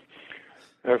between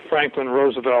Franklin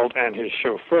Roosevelt and his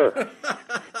chauffeur.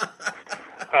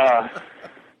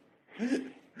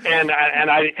 And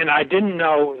I didn't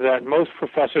know that most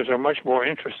professors are much more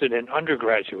interested in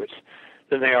undergraduates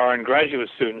than they are in graduate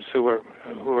students who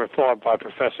are thought by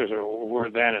professors, or were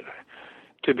then,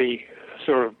 to be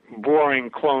sort of boring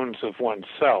clones of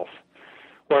oneself.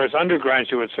 Whereas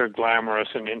undergraduates are glamorous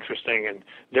and interesting, and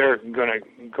they're going to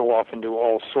go off and do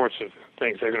all sorts of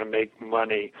things. They're going to make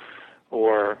money,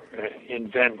 or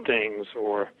invent things,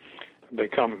 or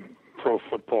become pro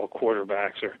football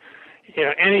quarterbacks, or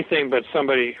anything but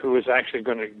somebody who is actually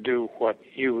going to do what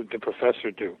you, the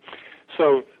professor, do.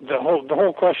 So the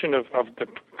whole question of the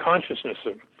consciousness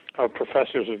of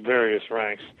professors of various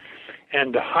ranks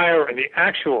and the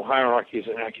actual hierarchies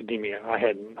in academia, I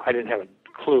didn't have a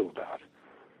clue about.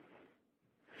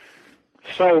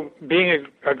 So being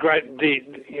a graduate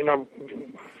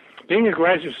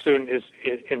student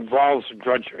it involves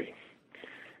drudgery.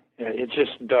 It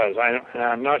just does.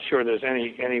 I'm not sure there's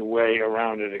any way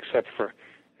around it except for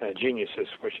geniuses,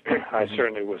 which I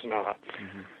certainly was not.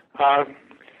 Mm-hmm.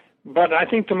 But I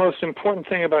think the most important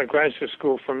thing about graduate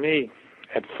school for me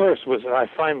at first was that I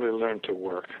finally learned to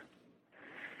work.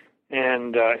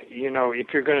 And,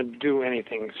 if you're going to do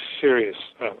anything serious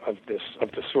of the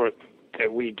sort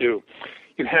that we do,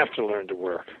 you have to learn to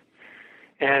work.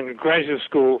 And graduate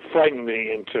school frightened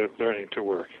me into learning to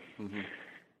work. Mm-hmm.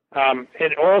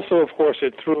 And also, of course,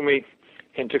 it threw me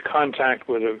into contact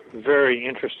with a very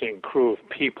interesting crew of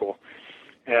people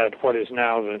at what is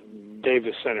now the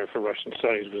Davis Center for Russian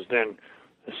Studies, was then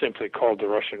simply called the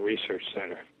Russian Research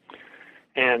Center.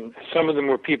 And some of them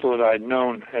were people that I'd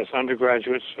known as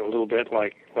undergraduates, a little bit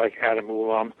like Adam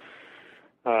Ulam,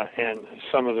 and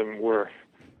some of them were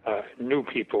new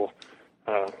people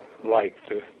like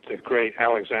the great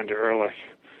Alexander Ehrlich,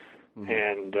 mm-hmm.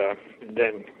 and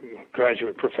then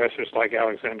graduate professors like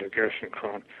Alexander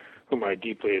Gerschenkron, whom I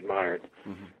deeply admired,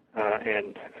 mm-hmm.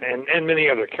 and many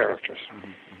other characters. Mm-hmm.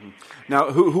 Mm-hmm.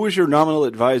 Now, who was your nominal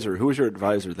advisor? Who was your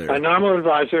advisor there? My nominal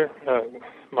advisor,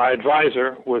 my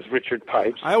advisor was Richard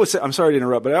Pipes. I always say, I'm sorry to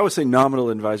interrupt, but I always say nominal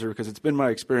advisor because it's been my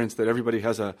experience that everybody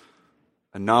has a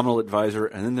nominal advisor,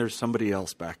 and then there's somebody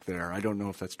else back there. I don't know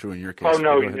if that's true in your case. Oh,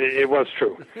 no, it was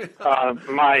true.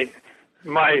 My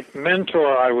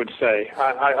mentor, I would say,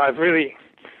 I've really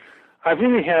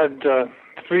had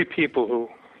three people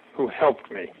who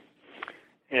helped me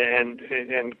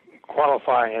and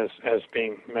qualify as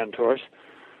being mentors.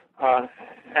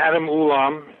 Adam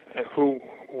Ulam, who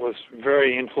was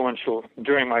very influential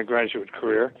during my graduate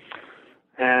career,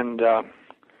 and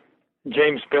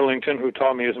James Billington, who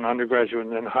taught me as an undergraduate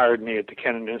and then hired me at the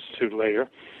Kennan Institute later,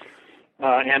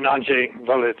 and Andrzej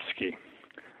Walitsky,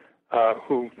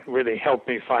 who really helped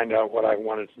me find out what I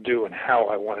wanted to do and how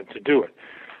I wanted to do it.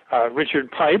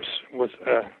 Richard Pipes was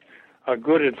a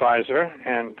good advisor,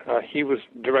 and he was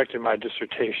directing my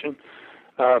dissertation,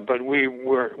 but we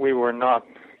were not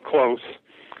close,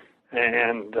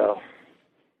 and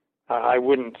I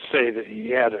wouldn't say that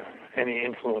he had any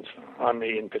influence on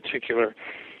me in particular,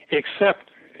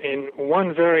 except in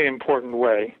one very important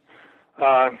way.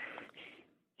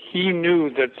 He knew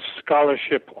that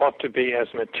scholarship ought to be as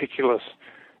meticulous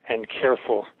and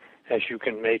careful as you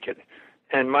can make it,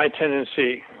 and my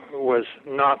tendency was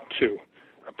not to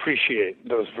appreciate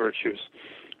those virtues,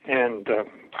 and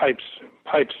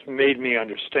Pipes made me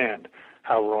understand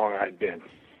how wrong I'd been.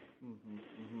 Mm-hmm,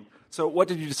 mm-hmm. So, what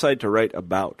did you decide to write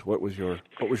about? What was your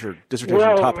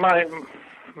dissertation topic?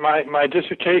 My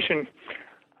dissertation,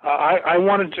 I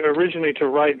wanted to originally to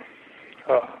write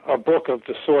a book of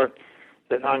the sort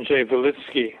that Andrzej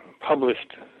Walitsky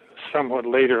published somewhat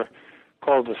later,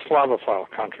 called the Slavophile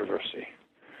Controversy.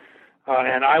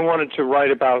 And I wanted to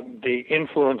write about the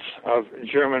influence of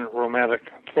German Romantic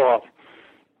thought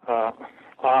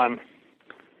on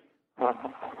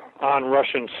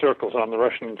Russian circles, on the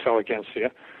Russian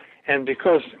intelligentsia. And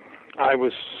because I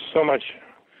was so much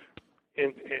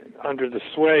under the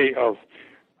sway of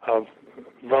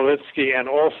Walitsky and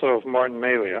also of Martin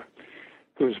Malia,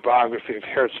 whose biography of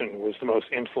Herzen was the most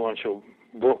influential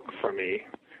book for me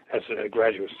as a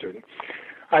graduate student,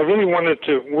 I really wanted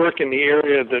to work in the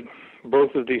area that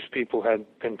both of these people had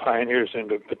been pioneers in,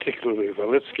 but particularly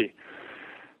Walitsky.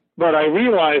 But I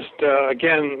realized,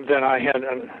 again, that I had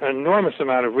an enormous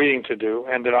amount of reading to do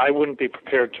and that I wouldn't be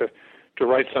prepared to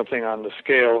write something on the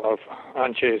scale of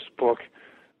Andrzej's book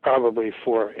probably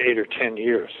for 8 or 10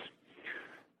 years.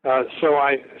 So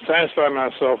I satisfied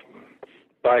myself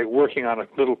by working on a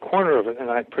little corner of it,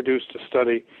 and I produced a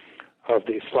study of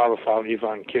the Slavophile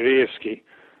Ivan Kirievsky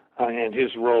and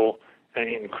his role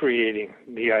in creating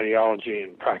the ideology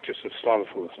and practice of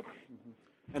Slavophilism.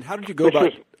 And how did you go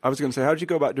about? I was going to say, how did you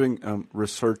go about doing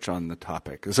research on the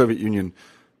topic? The Soviet Union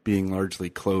being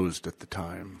largely closed at the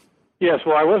time. Yes,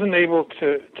 well, I wasn't able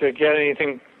to get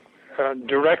anything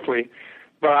directly,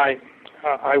 but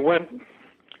I went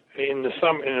in the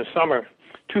summer,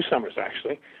 2 summers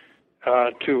actually,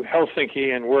 to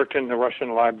Helsinki and worked in the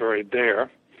Russian library there,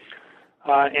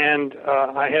 and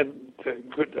I had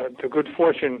the good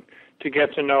fortune to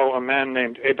get to know a man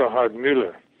named Eberhard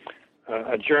Müller,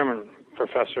 a German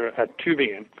professor at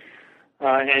Tübingen,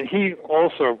 and he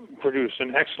also produced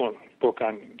an excellent book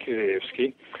on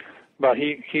Kirievsky, but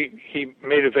he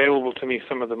made available to me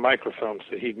some of the microfilms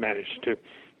that he'd managed to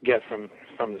get from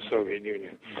the Soviet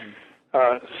Union.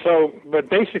 Mm-hmm. But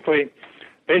basically,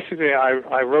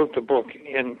 I wrote the book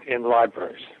in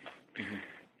libraries, mm-hmm.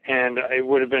 and it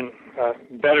would have been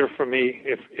better for me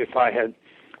if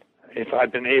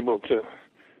I'd been able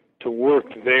to work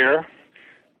there,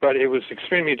 but it was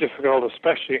extremely difficult,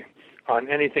 especially on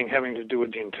anything having to do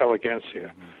with the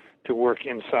intelligentsia, mm-hmm. to work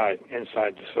inside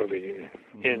the Soviet Union,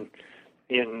 mm-hmm.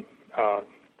 in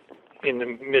in the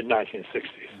mid-1960s.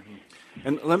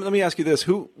 And let me ask you this: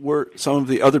 who were some of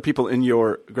the other people in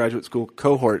your graduate school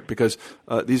cohort? Because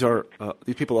these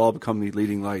people all become the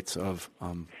leading lights of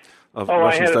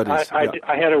Russian studies.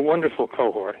 I had a wonderful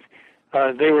cohort.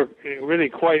 They were really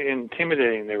quite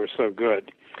intimidating. They were so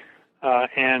good.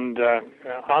 And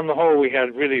on the whole, we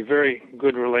had really very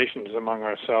good relations among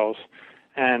ourselves.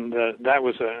 And that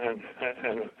was an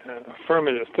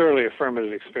thoroughly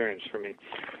affirmative experience for me.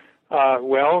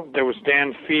 Well, there was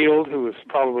Dan Field, who was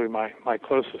probably my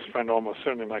closest friend, almost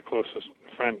certainly my closest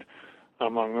friend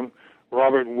among them.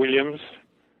 Robert Williams,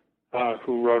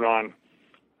 who wrote on,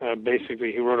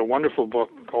 he wrote a wonderful book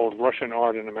called Russian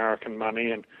Art and American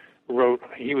Money, and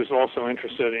he was also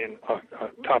interested in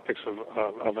topics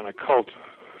of an occult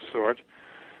sort.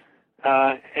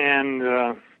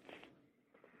 And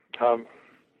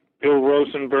Bill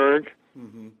Rosenberg,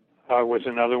 was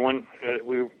another one.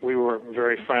 We were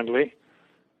very friendly.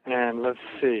 And let's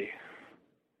see.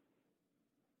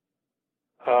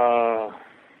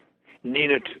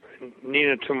 Nina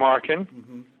Tumarkin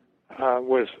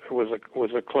was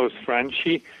a close friend.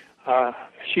 She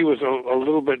was a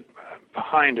little bit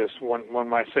behind us. One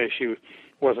might say she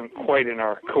wasn't quite in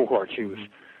our cohort. She was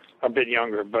a bit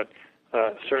younger, but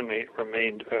certainly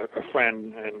remained a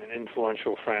friend and an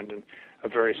influential friend and a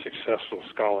very successful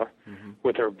scholar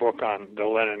with her book on the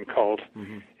Lenin cult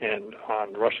and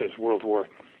on Russia's World War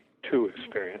II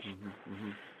experience.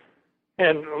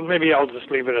 And maybe I'll just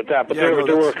leave it at that. But there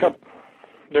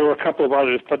were a couple of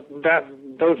others, but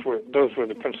those were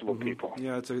the principal people.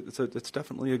 Yeah, it's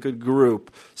definitely a good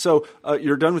group. So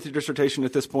you're done with your dissertation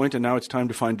at this point, and now it's time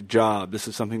to find a job. This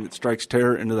is something that strikes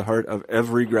terror into the heart of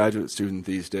every graduate student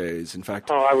these days. In fact,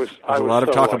 there's a lot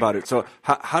of talk about it. So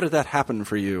how did that happen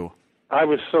for you? I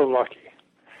was so lucky.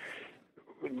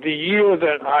 The year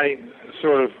that I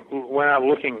sort of went out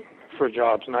looking for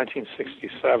jobs,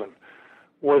 1967,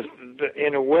 was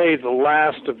in a way the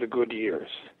last of the good years.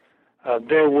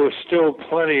 There were still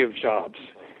plenty of jobs,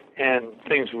 and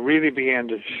things really began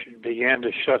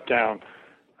to shut down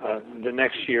the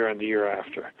next year and the year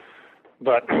after.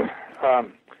 But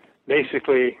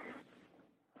basically,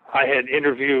 I had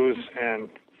interviews and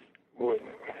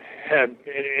had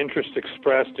interest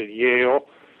expressed at Yale,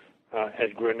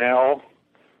 at Grinnell,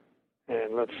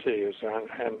 and let's see,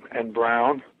 and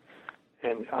Brown,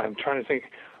 and I'm trying to think.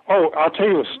 Oh, I'll tell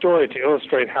you a story to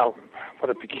illustrate what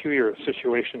a peculiar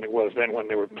situation it was then when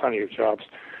there were plenty of jobs.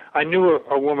 I knew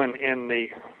a woman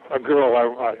a girl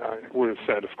I would have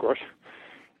said, of course,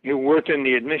 who worked in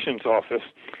the admissions office,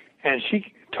 and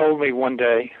she told me one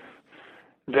day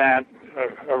that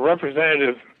a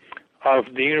representative of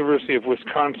the University of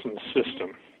Wisconsin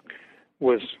system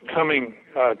was coming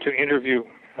to interview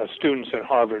students at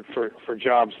Harvard for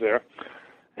jobs there.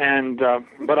 And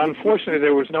but unfortunately,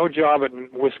 there was no job at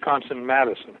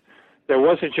Wisconsin-Madison. There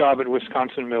was a job at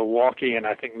Wisconsin-Milwaukee, and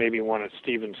I think maybe one at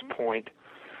Stevens Point.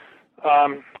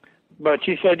 But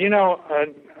she said,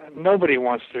 nobody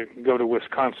wants to go to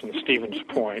Wisconsin-Stevens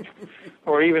Point,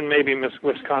 or even maybe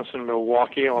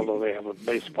Wisconsin-Milwaukee, although they have a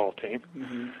baseball team.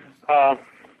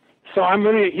 So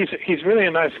he's really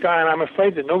a nice guy, and I'm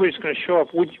afraid that nobody's going to show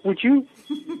up. Would you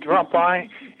drop by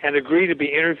and agree to be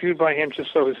interviewed by him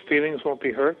just so his feelings won't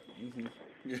be hurt?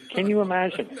 Can you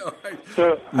imagine?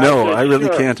 I really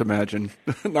can't imagine.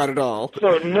 Not at all.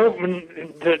 So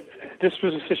this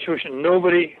was a situation.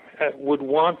 Nobody would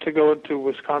want to go to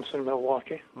Wisconsin,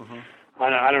 Milwaukee.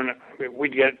 I don't know.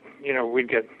 We'd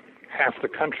get half the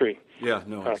country. Yeah,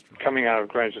 no, coming out of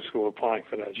graduate school applying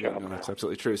for that job. No, that's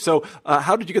absolutely true. So,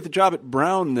 how did you get the job at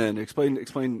Brown then? Explain.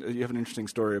 You have an interesting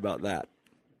story about that.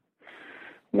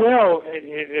 Well,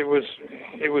 it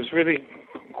was really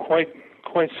quite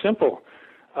simple.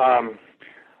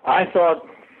 I thought,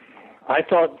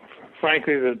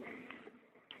 frankly, that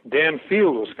Dan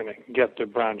Field was going to get the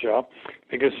Brown job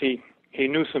because he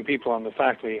knew some people on the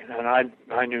faculty, and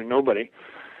I knew nobody.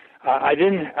 I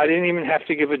didn't even have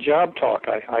to give a job talk.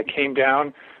 I came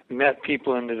down, met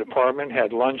people in the department,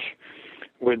 had lunch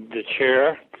with the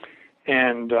chair,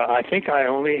 and I think I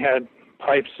only had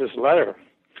Pipes' letter.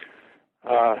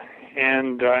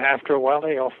 And after a while,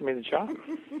 they offered me the job.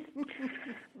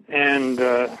 And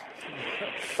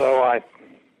so I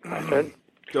said,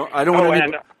 I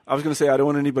was going to say, I don't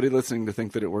want anybody listening to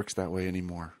think that it works that way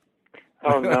anymore.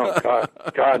 Oh, no,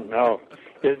 God, no.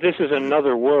 This is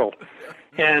another world.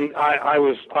 And I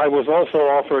was also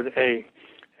offered an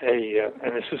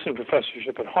assistant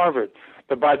professorship at Harvard.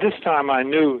 But by this time, I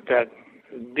knew that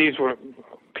these were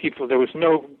people. There was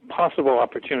no possible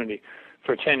opportunity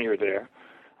for tenure there.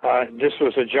 This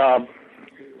was a job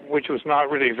which was not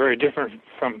really very different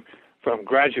from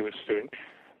graduate student.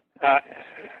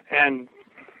 And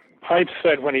Pipes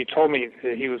said when he told me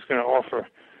that he was going to offer,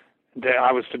 that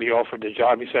I was to be offered the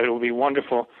job, he said, it will be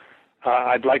wonderful.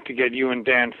 I'd like to get you and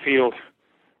Dan Field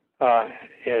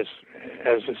as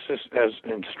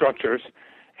instructors,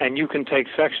 and you can take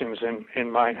sections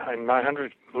in my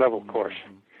 100 level course.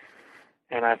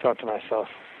 And I thought to myself,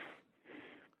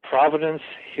 Providence,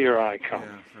 here I come.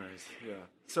 Yeah, right. Yeah.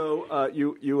 So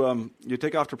you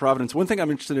take off to Providence. One thing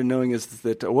I'm interested in knowing is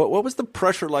that what was the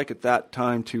pressure like at that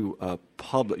time to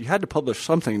publish? You had to publish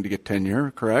something to get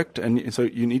tenure, correct? And so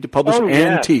you need to publish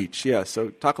and teach. Yeah. So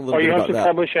talk a little bit about that. You have to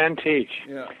publish and teach.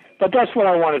 Yeah. But that's what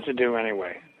I wanted to do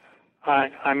anyway.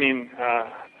 I mean,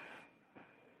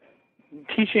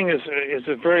 teaching is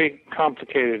a very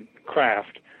complicated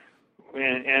craft,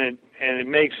 and it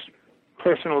makes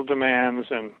personal demands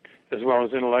and as well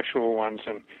as intellectual ones,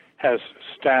 and has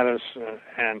status,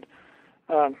 and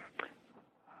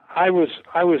I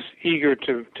was eager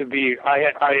to be.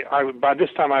 I by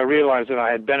this time I realized that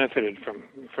I had benefited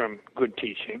from good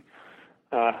teaching.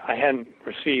 I hadn't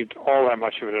received all that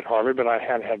much of it at Harvard, but I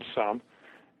had had some,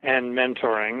 and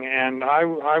mentoring, and I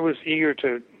was eager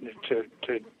to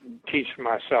teach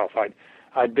myself.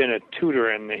 I'd been a tutor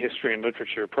in the history and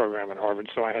literature program at Harvard,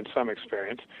 so I had some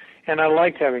experience, and I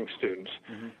liked having students.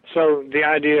 Mm-hmm. So the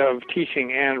idea of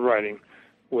teaching and writing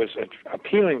was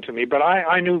appealing to me, but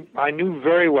I knew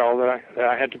very well that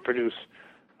I had to produce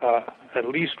at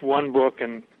least one book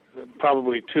and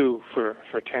probably two for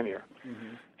tenure.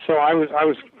 Mm-hmm. So I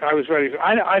was ready.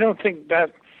 I don't think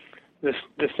that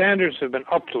the standards have been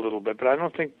upped a little bit, but I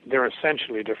don't think they're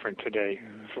essentially different today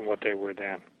from what they were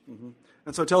then. Mm-hmm.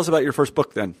 And so tell us about your first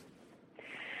book then.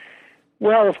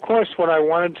 Well, of course, what I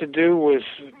wanted to do was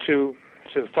to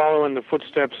follow in the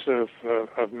footsteps of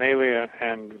Melia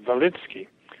and Valitsky.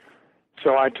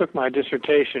 So I took my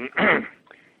dissertation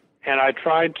and I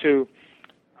tried to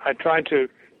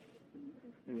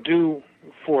do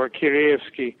for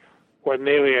Kirievsky what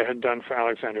Melia had done for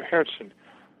Alexander Herzen.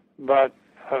 But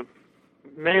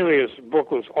Melia's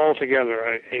book was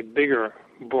altogether a bigger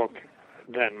book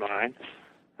than mine.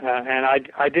 And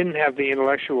I didn't have the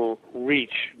intellectual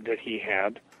reach that he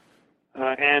had.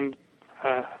 And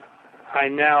I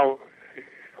now,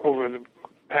 over the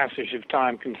passage of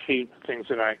time, can see things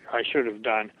that I should have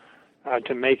done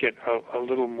to make it a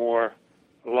little more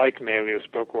like Melia's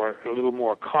book, or a little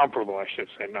more comparable, I should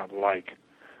say, not like.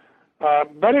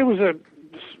 But it was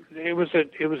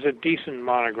a decent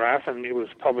monograph, and it was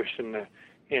published in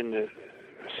the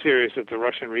series that the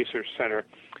Russian Research Center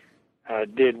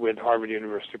did with Harvard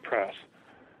University Press.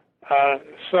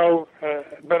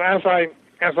 But as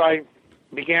I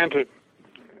began to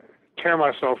tear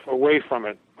myself away from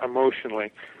it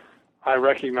emotionally, I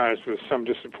recognized with some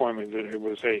disappointment that it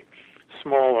was a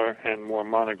smaller and more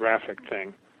monographic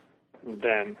thing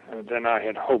than I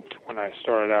had hoped when I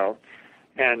started out.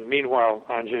 And meanwhile,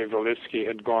 Andrzej Valitsky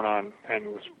had gone on and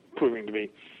was proving to be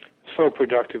so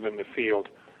productive in the field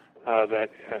that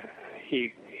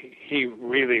he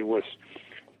really was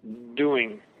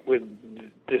doing with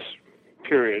this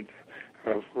period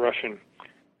of Russian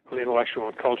intellectual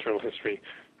and cultural history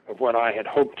of what I had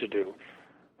hoped to do.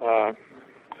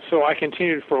 So I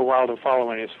continued for a while to follow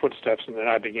in his footsteps, and then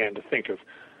I began to think of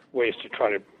ways to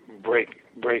try to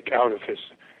break out of his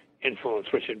influence,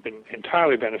 which had been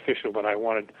entirely beneficial, but I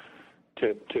wanted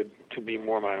to be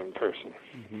more my own person.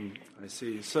 Mm-hmm. I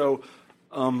see. So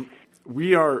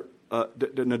we are.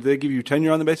 Did they give you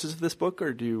tenure on the basis of this book,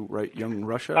 or do you write Young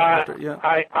Russia? After? Yeah.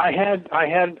 I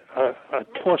had a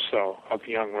torso of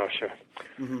Young Russia,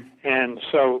 mm-hmm. And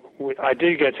so I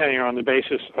did get tenure on the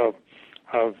basis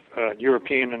of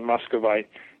European and Muscovite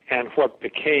and what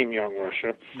became Young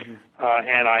Russia, mm-hmm.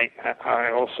 And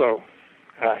I also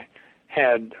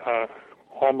had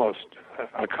almost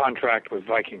a contract with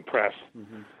Viking Press.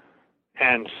 Mm-hmm.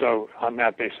 And so on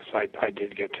that basis, I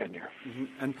did get tenure. Mm-hmm.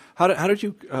 And how did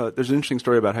you, there's an interesting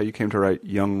story about how you came to write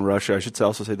Young Russia. I should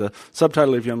also say the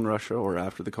subtitle of Young Russia, or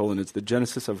after the colon, is The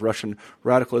Genesis of Russian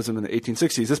Radicalism in the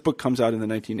 1860s. This book comes out in the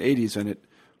 1980s, and it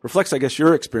reflects, I guess,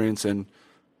 your experience in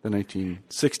the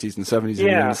 1960s and 70s in the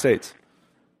United States.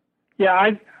 Yeah,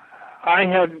 I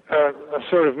had a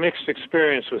sort of mixed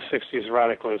experience with 60s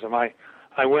radicalism. I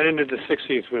went into the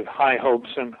 60s with high hopes,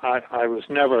 and I was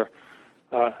never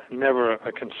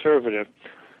a conservative.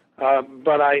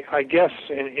 But I guess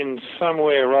in some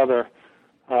way or other,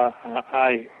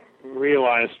 I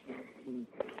realized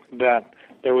that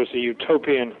there was a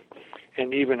utopian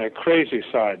and even a crazy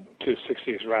side to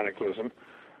 60s radicalism.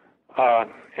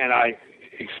 And I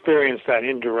experienced that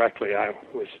indirectly. I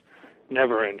was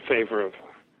never in favor of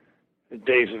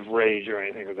days of rage or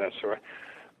anything of that sort.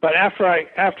 But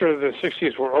after the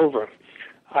 60s were over,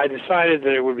 I decided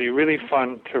that it would be really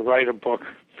fun to write a book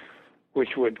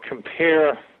which would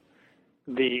compare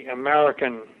the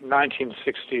American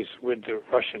 1960s with the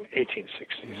Russian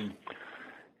 1860s.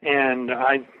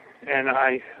 Mm-hmm. And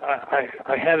I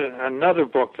had another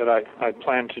book that I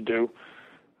planned to do,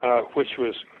 which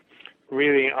was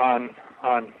really on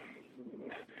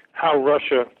how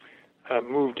Russia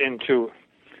moved into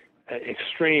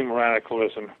extreme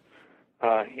radicalism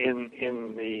in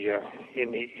the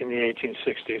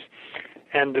 1860s,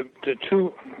 and the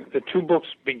two books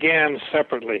began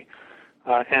separately,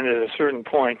 and at a certain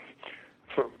point,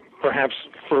 perhaps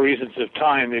for reasons of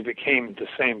time, they became the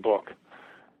same book.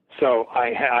 So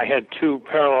I had two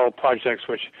parallel projects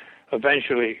which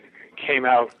eventually came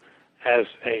out as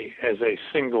a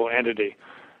single entity,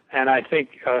 and I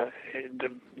think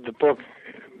the book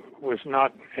was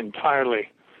not entirely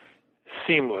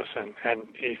seamless, and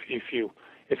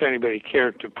if anybody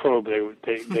cared to probe,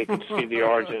 they could see the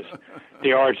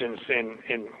origins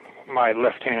in my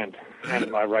left hand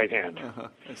and my right hand.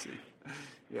 I see.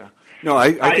 Yeah. No,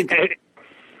 I think.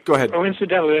 Go ahead. Oh,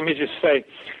 incidentally, let me just say,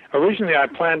 originally I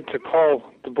planned to call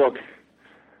the book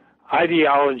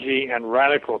 "Ideology and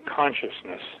Radical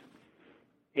Consciousness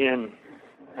in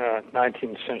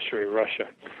 19th Century Russia,"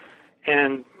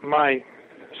 and my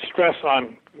stress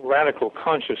on radical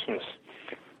consciousness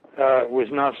was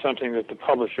not something that the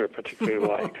publisher particularly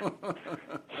liked.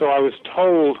 So I was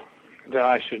told that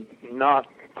I should not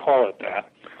call it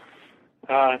that.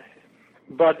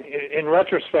 But in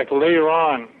retrospect, later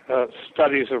on,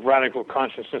 studies of radical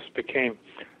consciousness became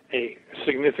a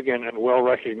significant and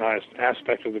well-recognized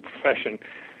aspect of the profession.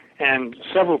 And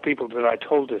several people that I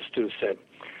told this to said,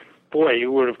 boy,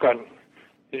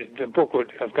 the book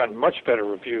would have gotten much better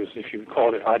reviews if you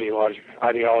called it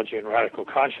Ideology and Radical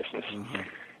Consciousness. Mm-hmm.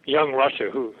 Young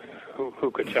Russia, who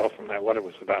could tell from that what it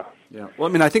was about? Yeah. Well,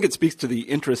 I mean, I think it speaks to the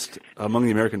interest among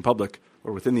the American public,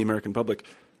 or within the American public,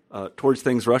 towards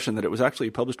things Russian, that it was actually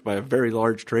published by a very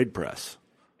large trade press.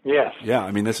 Yes. Yeah.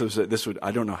 I mean, this would.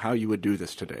 I don't know how you would do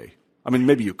this today. I mean,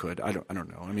 maybe you could. I don't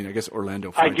know. I mean, I guess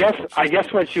Orlando. I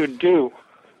guess what you would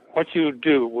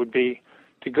do would be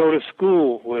to go to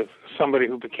school with somebody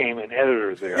who became an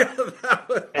editor there,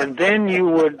 and then you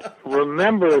would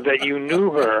remember that you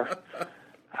knew her.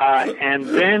 And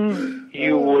then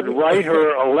you would write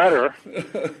her a letter,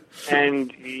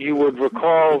 and you would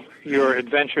recall your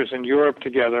adventures in Europe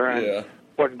together and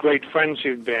what great friends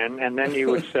you'd been, and then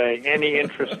you would say, any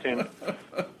interest in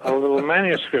a little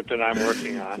manuscript that I'm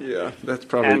working on? Yeah, that's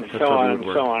probably and so on and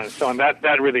so on and so on.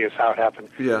 That really is how it happened.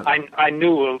 Yeah. I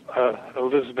knew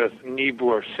Elizabeth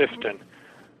Niebuhr Sifton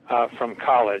from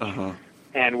college,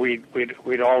 and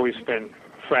we'd always been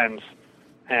friends,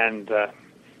 and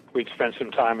we'd spent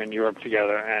some time in Europe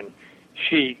together, and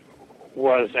she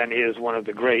was and is one of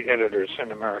the great editors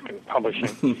in American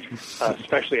publishing,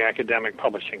 especially academic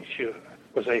publishing. She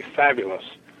was a fabulous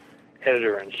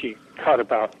editor, and she cut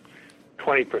about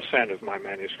 20% of my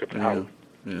manuscript out.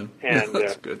 Yeah. And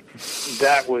that's good.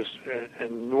 That was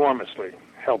enormously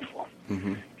helpful.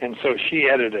 Mm-hmm. And so she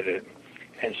edited it,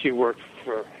 and she worked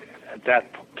at that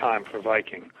time for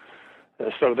Viking.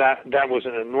 So that was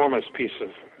an enormous piece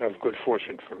of good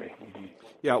fortune for me. Mm-hmm.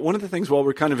 Yeah, one of the things, while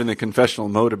we're kind of in the confessional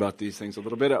mode about these things a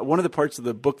little bit, one of the parts of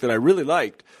the book that I really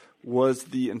liked was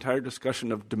the entire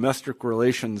discussion of domestic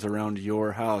relations around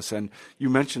your house. And you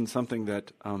mentioned something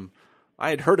that I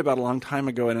had heard about a long time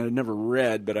ago and I had never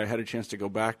read, but I had a chance to go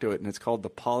back to it, and it's called The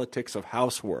Politics of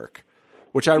Housework,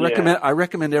 which I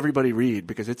recommend everybody read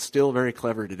because it's still very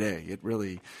clever today. It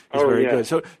really is very good.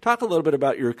 So talk a little bit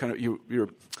about your kind of you're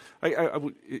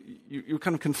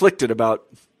kind of conflicted about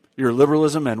your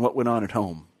liberalism and what went on at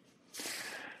home.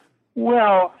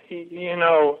 Well,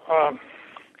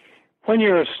 when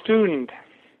you're a student,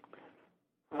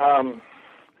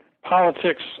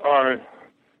 politics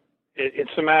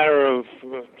it's a matter of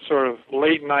sort of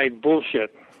late night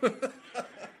bullshit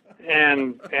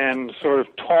and sort of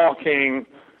talking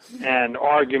and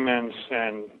arguments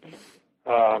and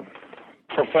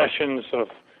professions of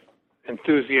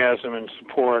enthusiasm and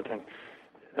support and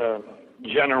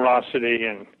generosity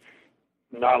and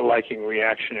not liking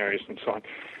reactionaries and so on.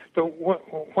 But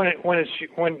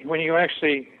when you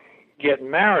actually get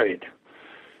married,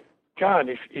 God,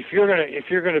 if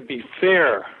you're gonna be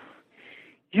fair,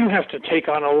 you have to take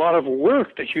on a lot of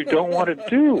work that you don't want to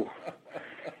do.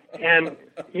 And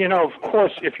of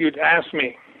course, if you'd asked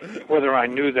me whether I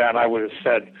knew that, I would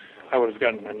have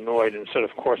gotten annoyed and said,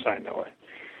 "Of course I know it."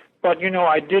 But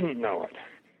I didn't know it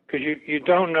because you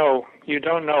don't know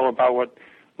about what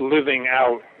living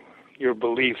out your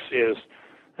beliefs is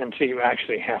until you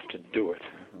actually have to do it.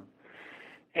 Mm-hmm.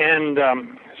 And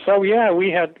so yeah, we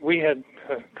had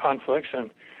conflicts,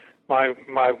 and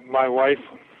my wife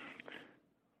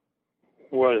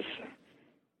was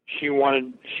she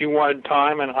wanted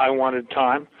time, and I wanted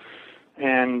time,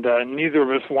 and neither of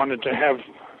us wanted to have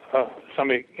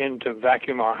somebody in to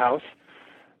vacuum our house,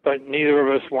 but neither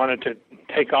of us wanted to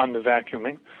take on the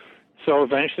vacuuming. So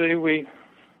eventually we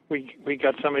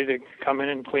got somebody to come in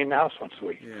and clean the house once a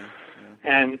week. Yeah.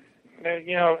 And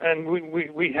and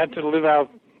we had to live out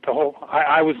the whole.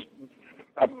 I was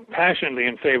passionately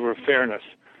in favor of fairness,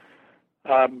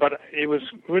 but it was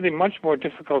really much more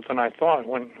difficult than I thought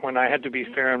when I had to be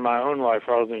fair in my own life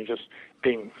rather than just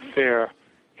being fair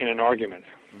in an argument.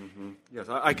 Mm-hmm. Yes,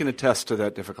 I can attest to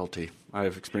that difficulty. I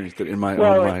have experienced it in my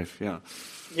own life. Yeah.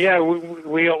 Yeah,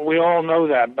 we all know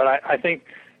that, but I think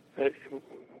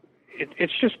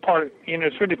it's just part of,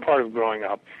 it's really part of growing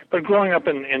up. But growing up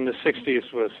in the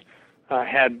 60s was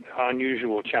had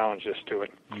unusual challenges to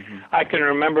it. Mm-hmm. I can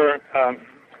remember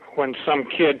when some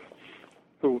kid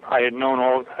who I had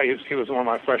known he was one of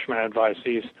my freshman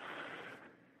advisees,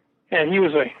 and he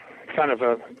was a kind of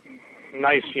a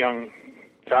nice young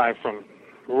guy from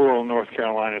rural North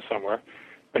Carolina somewhere,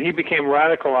 but he became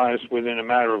radicalized within a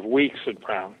matter of weeks at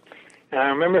Brown. And I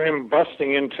remember him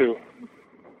busting into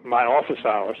my office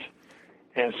hours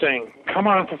and saying, "Come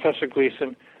on, Professor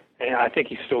Gleason," and I think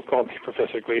he still called me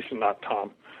Professor Gleason, not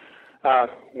Tom.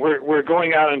 We're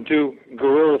going out and do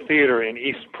guerrilla theater in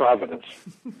East Providence.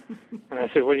 And I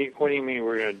said, what do you mean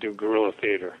we're going to do guerrilla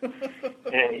theater?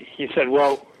 And he said,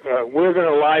 well, we're going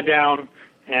to lie down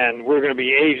and we're going to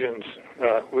be Asians.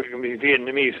 We're going to be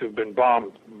Vietnamese who've been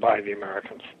bombed by the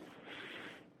Americans.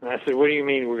 And I said, what do you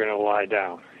mean we're going to lie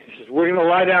down? He says, we're going to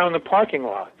lie down in the parking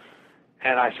lot.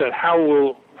 And I said, how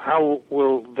will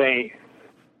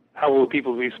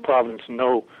people of East Providence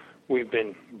know we've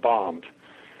been bombed?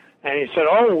 And he said,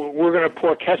 oh, we're going to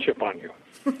pour ketchup on you.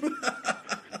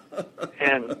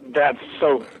 And that's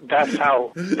how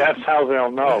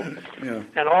they'll know. Yeah.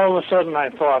 And all of a sudden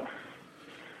I thought,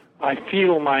 I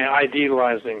feel my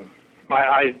idealism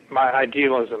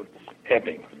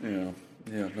ebbing.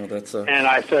 Yeah, no, that's And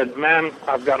I said, man,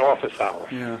 I've got office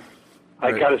hours. Yeah.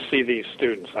 I got to see these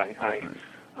students. I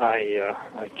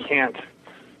can't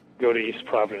go to East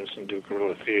Providence and do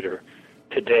guerrilla theater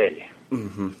today.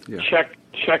 Mm-hmm. Yeah.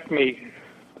 Check me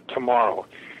tomorrow,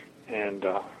 and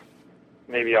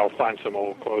maybe I'll find some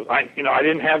old clothes. I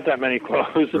didn't have that many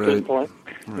clothes at this point.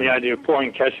 Right. The idea of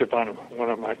pouring ketchup on one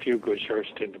of my few good shirts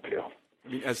didn't appeal.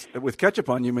 With ketchup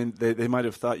on, you mean they might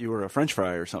have thought you were a French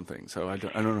fry or something? So I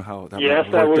don't know how that. Yes,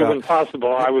 that would have been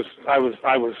possible. I was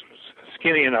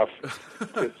skinny enough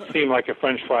to seem like a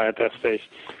French fry at that stage.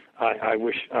 I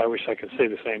wish I could say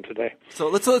the same today. So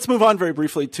let's move on very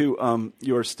briefly to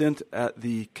your stint at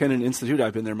the Kennan Institute.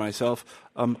 I've been there myself.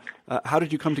 How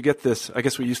did you come to get this? I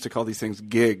guess we used to call these things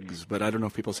gigs, but I don't know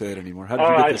if people say that anymore. How did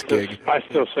you get this gig? I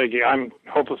still say gig. I'm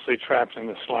hopelessly trapped in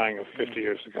the slang of 50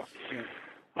 years ago.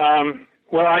 Yeah.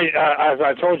 Well, as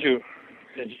I told you,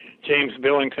 James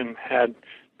Billington had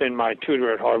been my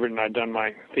tutor at Harvard, and I'd done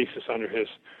my thesis under his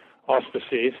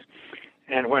auspices.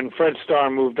 And when Fred Starr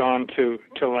moved on to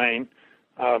Tulane,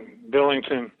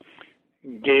 Billington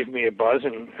gave me a buzz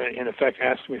and, in effect,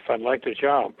 asked me if I'd like the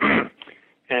job.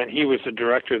 And he was the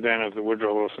director then of the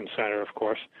Woodrow Wilson Center, of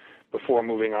course, before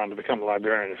moving on to become a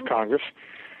Librarian of Congress.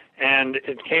 And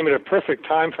it came at a perfect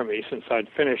time for me since I'd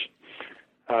finished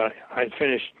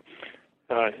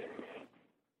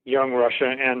Young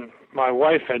Russia, and my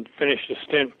wife had finished a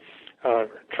stint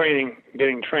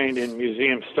getting trained in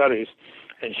museum studies,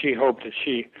 and she hoped that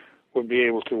she would be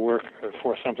able to work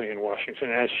for something in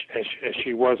Washington, as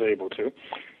she was able to.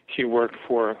 She worked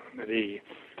for the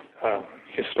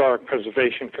Historic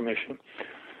Preservation Commission.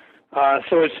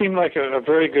 So it seemed like a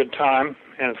very good time,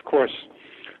 and of course,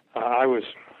 I was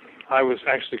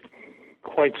actually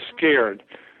quite scared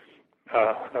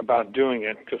about doing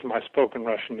it because my spoken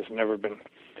Russian has never been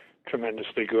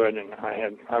tremendously good, and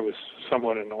I was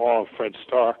somewhat in awe of Fred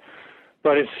Starr.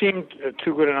 But it seemed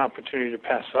too good an opportunity to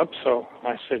pass up, so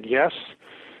I said yes,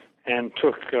 and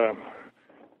took,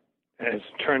 as it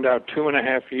turned out,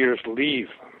 2.5 years leave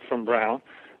from Brown.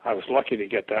 I was lucky to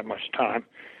get that much time,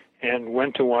 and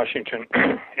went to Washington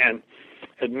and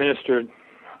administered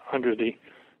under the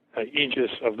aegis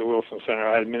of the Wilson Center.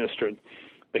 I administered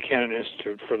the Kennan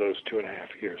Institute for those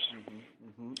 2.5 years.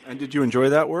 Mm-hmm, mm-hmm. And did you enjoy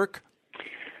that work?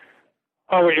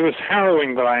 Oh, it was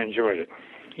harrowing, but I enjoyed it.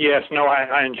 Yes, no,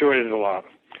 I enjoyed it a lot.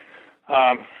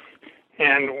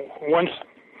 And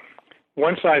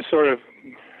once I sort of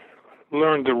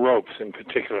learned the ropes, in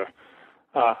particular,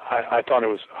 I thought it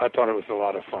was a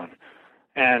lot of fun.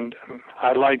 and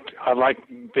I liked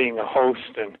being a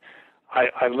host, and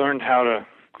I learned how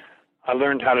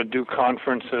to do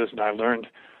conferences, and I learned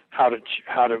how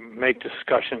to make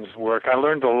discussions work. I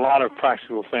learned a lot of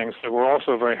practical things that were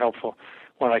also very helpful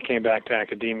when I came back to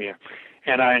academia.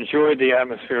 And I enjoyed the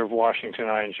atmosphere of Washington.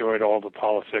 I enjoyed all the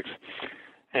politics.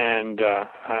 And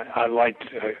I liked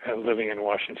living in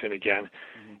Washington again.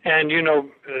 Mm-hmm. And,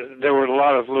 there were a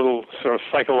lot of little sort of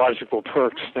psychological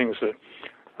perks, things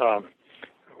that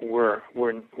were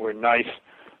nice.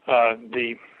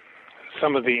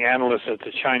 Some of the analysts at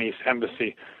the Chinese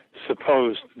embassy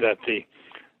supposed that the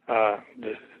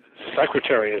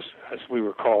secretary, as we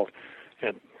were called,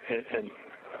 and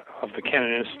of the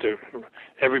Kennan Institute,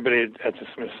 everybody at the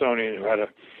Smithsonian who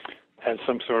had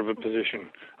some sort of a position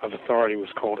of authority was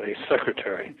called a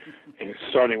secretary, and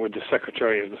starting with the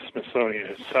secretary of the Smithsonian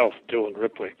itself, Dillon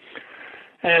Ripley.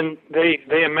 And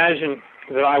they imagined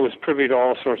that I was privy to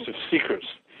all sorts of secrets.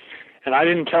 And I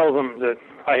didn't tell them that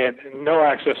I had no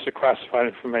access to classified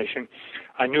information.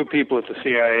 I knew people at the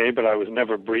CIA, but I was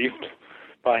never briefed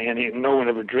by any. No one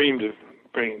ever dreamed of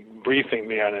briefing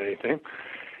me on anything.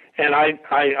 And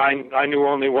I knew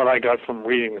only what I got from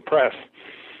reading the press.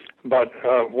 But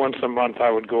once a month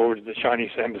I would go over to the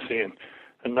Chinese embassy, and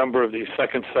a number of these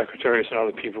second secretaries and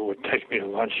other people would take me to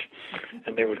lunch,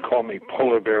 and they would call me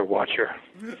Polar Bear Watcher.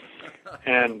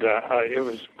 And it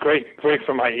was great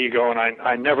for my ego, and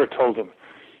I never told them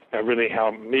really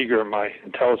how meager my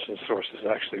intelligence sources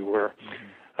actually were.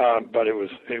 But it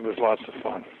was lots of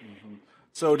fun.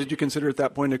 So did you consider at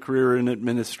that point a career in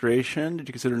administration? Did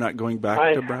you consider not going back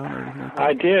to Brown or anything like that?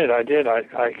 I did.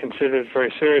 I considered it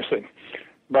very seriously.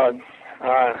 But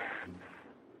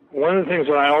one of the things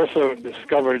that I also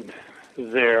discovered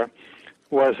there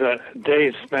was that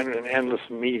days spent in endless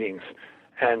meetings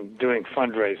and doing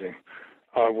fundraising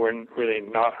were really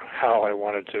not how I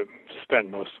wanted to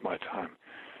spend most of my time.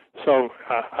 So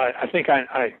I think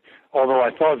although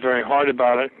I thought very hard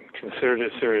about it, considered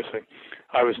it seriously,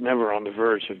 I was never on the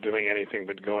verge of doing anything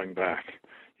but going back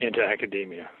into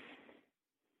academia.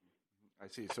 I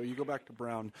see. So you go back to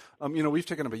Brown. We've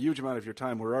taken up a huge amount of your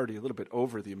time. We're already a little bit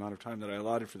over the amount of time that I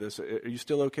allotted for this. Are you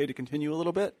still okay to continue a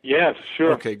little bit? Yes,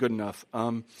 sure. Okay, good enough.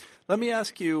 Let me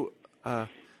ask you a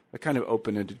kind of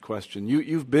open-ended question.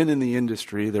 You've been in the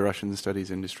industry, the Russian studies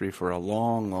industry, for a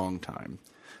long, long time.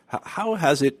 How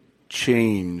has it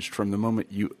changed from the moment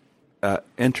you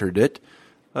entered it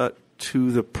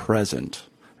to the present?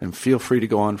 And feel free to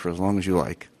go on for as long as you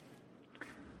like.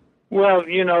 Well,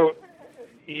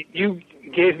 you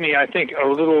gave me, I think, a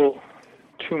little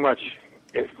too much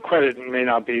credit. May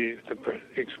not be the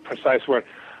precise word.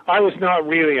 I was not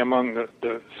really among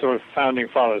the sort of founding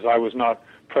fathers. I was not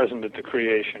present at the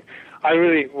creation. I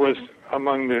really was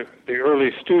among the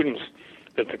early students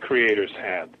that the creators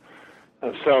had.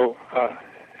 So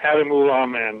Adam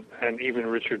Ulam and even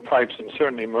Richard Pipes, and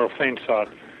certainly Merle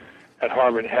Feinsod at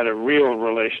Harvard, had a real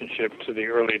relationship to the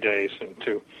early days and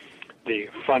to the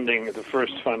funding, the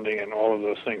first funding, and all of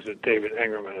those things that David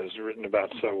Engerman has written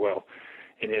about so well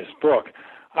in his book.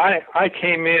 I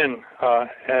came in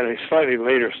at a slightly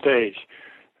later stage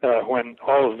when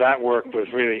all of that work was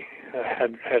really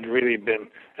had really been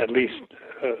at least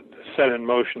set in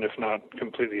motion, if not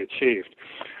completely achieved.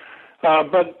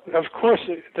 But of course,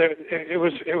 it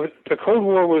was the Cold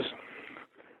War was,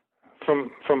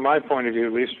 from my point of view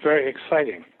at least, very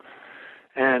exciting,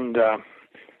 and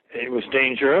it was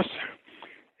dangerous,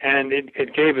 and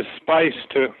it gave a spice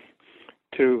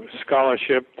to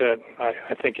scholarship that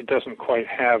I think it doesn't quite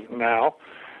have now.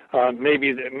 Maybe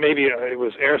it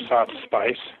was ersatz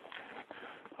spice,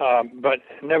 but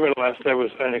nevertheless there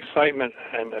was an excitement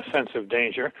and a sense of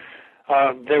danger.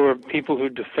 There were people who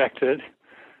defected,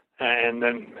 and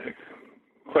then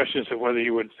questions of whether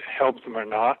you would help them or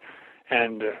not,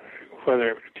 and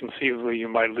whether conceivably you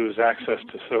might lose access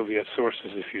to Soviet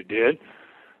sources if you did.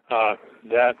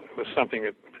 That was something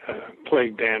that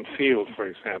plagued Dan Field, for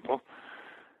example.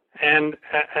 And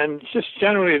just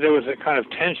generally there was a kind of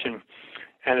tension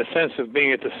and a sense of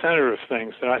being at the center of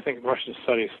things that I think Russian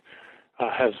studies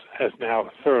has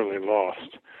now thoroughly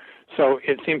lost. So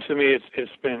it seems to me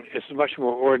it's a much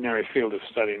more ordinary field of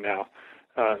study now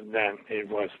than it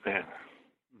was then.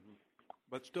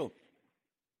 But still,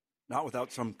 not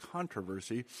without some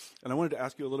controversy. And I wanted to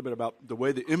ask you a little bit about the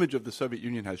way the image of the Soviet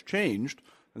Union has changed,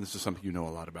 and this is something you know a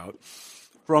lot about,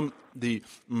 from the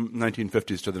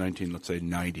 1950s to the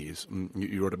 90s.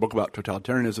 You wrote a book about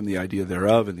totalitarianism, the idea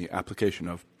thereof, and the application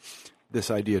of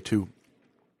this idea to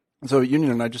the Soviet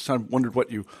Union. And I just kind of wondered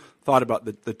what you thought about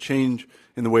the change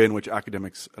in the way in which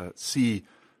academics see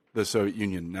the Soviet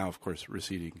Union, now, of course,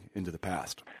 receding into the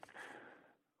past.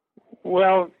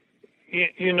 Well,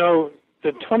 you know,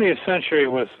 the 20th century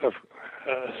was a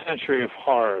century of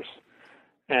horrors,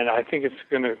 and I think it's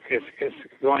going to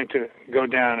go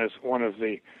down as one of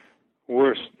the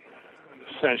worst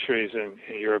centuries in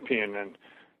European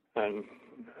and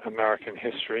American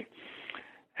history.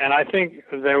 And I think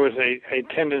there was a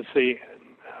tendency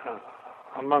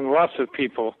among lots of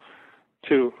people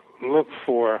to look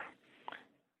for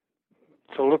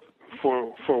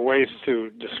ways to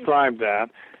describe that,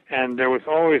 and there was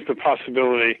always the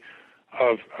possibility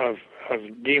of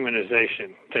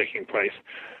demonization taking place,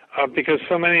 because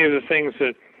so many of the things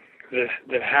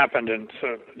that happened, and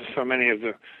so many of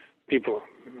the people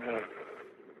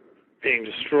being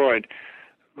destroyed,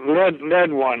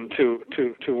 led one to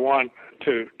want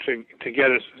to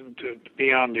get us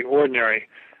beyond the ordinary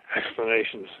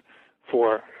explanations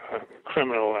for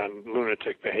criminal and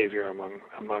lunatic behavior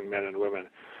among men and women.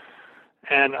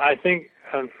 And I think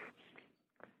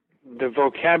the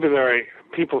vocabulary,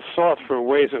 people sought for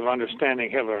ways of understanding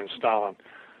Hitler and Stalin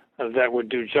that would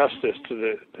do justice to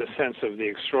the sense of the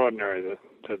extraordinary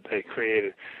that they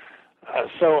created.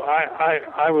 So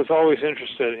I was always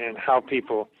interested in how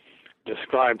people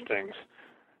describe things.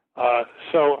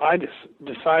 So I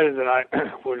decided that I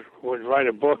would write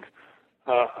a book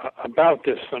about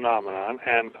this phenomenon,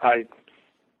 and I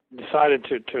decided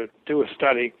to do a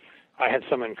study. I had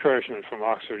some encouragement from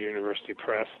Oxford University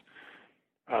Press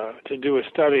to do a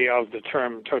study of the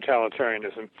term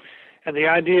totalitarianism. And the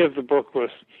idea of the book was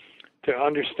to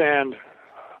understand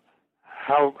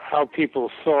how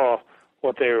people saw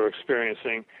what they were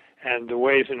experiencing and the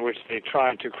ways in which they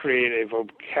tried to create a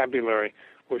vocabulary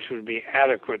which would be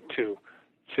adequate to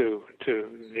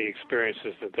the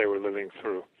experiences that they were living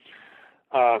through.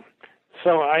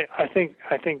 So I think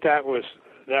that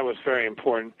was very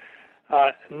important.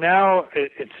 Now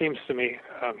it seems to me,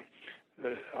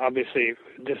 obviously,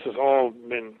 this has all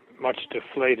been much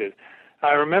deflated.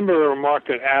 I remember a remark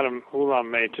that Adam Ulam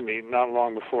made to me not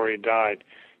long before he died.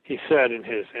 He said in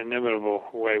his inimitable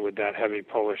way with that heavy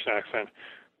Polish accent,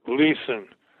 "Listen,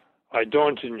 I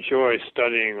don't enjoy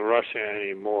studying Russia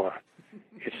anymore.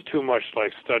 It's too much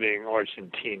like studying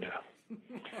Argentina."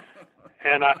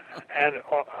 And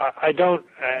I don't.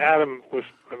 Adam was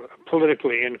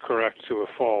politically incorrect to a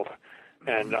fault,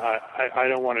 and I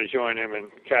don't want to join him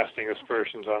in casting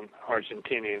aspersions on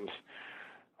Argentinians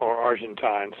or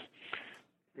Argentines.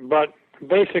 But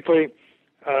basically,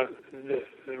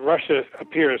 Russia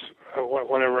appears,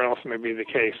 whatever else may be the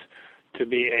case, to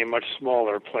be a much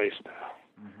smaller place now,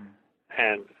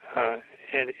 and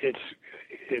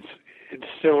it's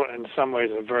still in some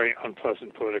ways a very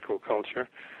unpleasant political culture.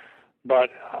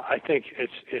 But I think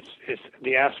it's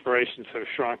the aspirations have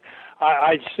shrunk.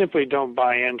 I simply don't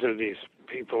buy into these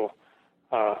people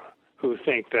who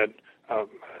think that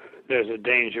there's a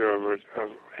danger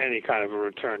of any kind of a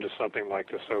return to something like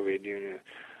the Soviet Union,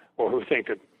 or who think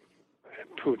that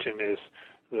Putin is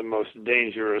the most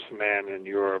dangerous man in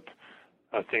Europe.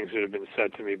 Things that have been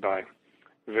said to me by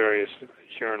various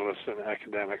journalists and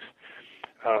academics.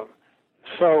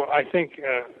 So I think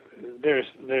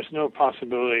there's no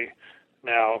possibility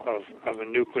now of a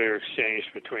nuclear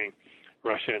exchange between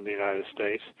Russia and the United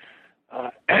States.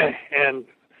 And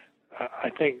I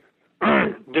think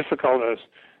difficult as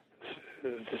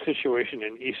the situation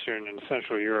in Eastern and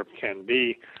Central Europe can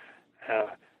be,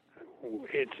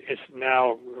 it's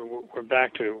now, we're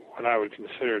back to what I would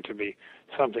consider to be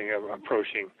something of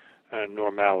approaching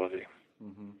normality.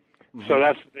 Mm-hmm.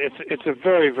 So it's a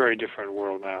very, very different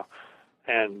world now,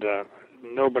 and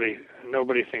nobody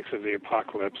thinks of the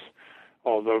apocalypse,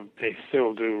 although they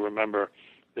still do remember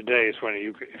the days when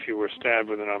if you were stabbed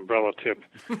with an umbrella tip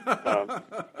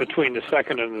between the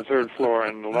second and the third floor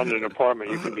in the London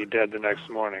apartment, you could be dead the next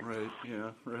morning. Right.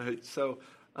 Yeah. Right. So,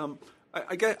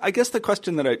 I guess the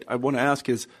question that I want to ask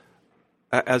is,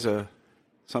 as a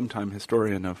sometime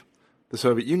historian of the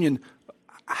Soviet Union,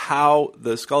 how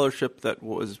the scholarship that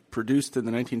was produced in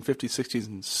the 1950s, 60s,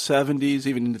 and 70s,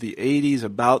 even into the 80s,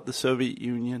 about the Soviet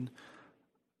Union,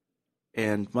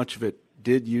 and much of it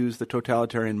did use the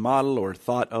totalitarian model or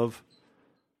thought of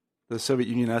the Soviet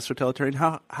Union as totalitarian.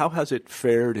 How has it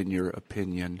fared, in your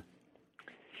opinion?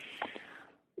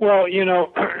 Well,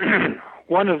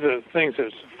 one of the things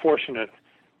that's fortunate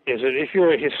is that if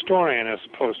you're a historian as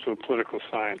opposed to a political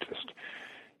scientist,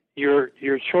 your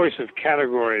choice of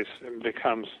categories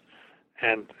becomes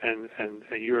and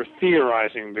your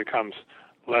theorizing becomes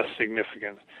less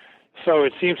significant. So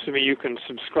it seems to me you can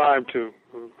subscribe to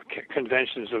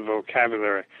conventions of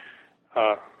vocabulary,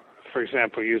 for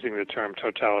example, using the term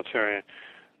totalitarian,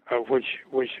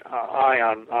 which I,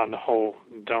 on the whole,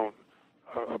 don't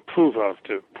approve of,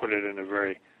 to put it in a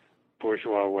very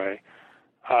bourgeois way.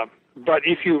 But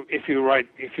if you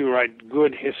write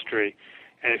good history,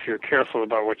 and if you're careful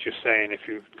about what you say, and if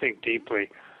you think deeply,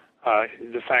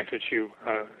 the fact that you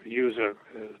use a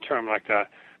term like that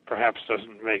perhaps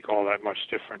doesn't make all that much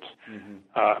difference.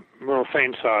 Merle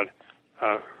Feinsod,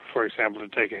 for example, to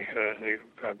take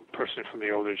a person from the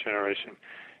older generation,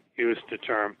 used the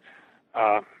term,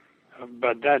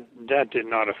 but that did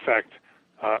not affect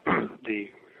the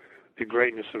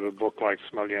greatness of a book like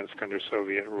Smolensk under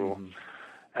Soviet rule.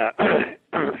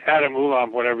 Adam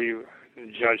Ulam, whatever you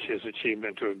judge his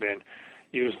achievement to have been,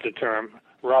 used the term.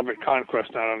 Robert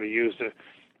Conquest not only used it,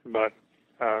 but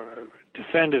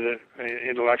defended it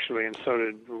intellectually, and so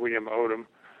did William Odom.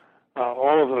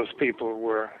 All of those people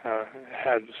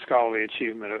had scholarly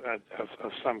achievement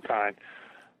of some kind.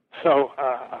 So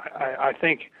I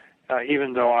think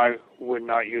even though I would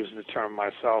not use the term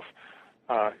myself,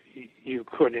 you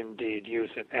could indeed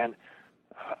use it, and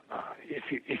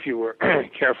if you were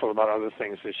careful about other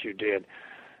things that you did.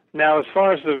 Now, as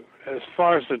far as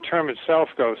the term itself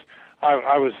goes,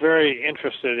 I was very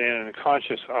interested in and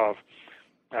conscious of,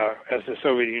 as the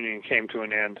Soviet Union came to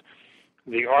an end,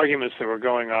 the arguments that were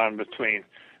going on between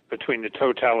the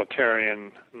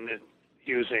totalitarian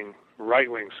using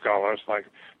right-wing scholars like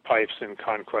Pipes and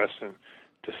Conquest and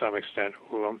to some extent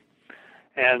Ulam,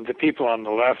 and the people on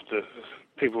the left, the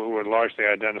people who were largely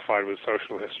identified with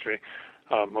social history,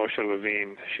 Moshe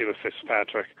Levine, Sheila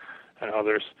Fitzpatrick, and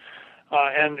others.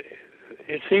 And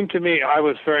it seemed to me I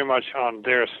was very much on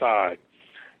their side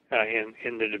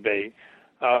in the debate.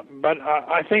 But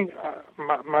I think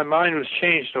my mind was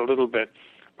changed a little bit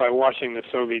by watching the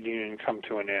Soviet Union come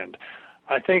to an end.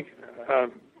 I think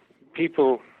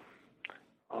people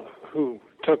who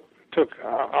took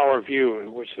our view,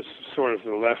 which is sort of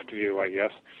the left view, I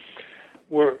guess,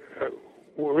 were,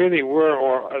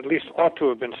 or at least ought to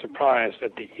have been surprised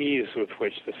at the ease with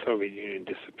which the Soviet Union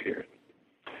disappeared.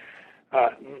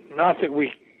 Not that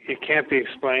it can't be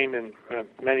explained, and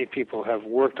many people have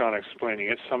worked on explaining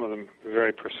it, some of them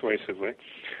very persuasively.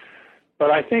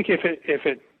 But I think if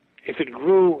it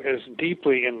grew as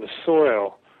deeply in the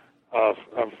soil of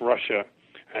Russia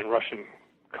and Russian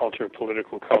culture,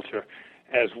 political culture,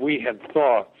 as we had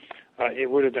thought,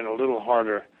 it would have been a little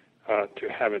harder to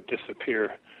have it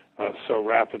disappear so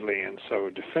rapidly and so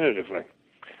definitively.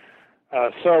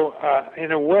 So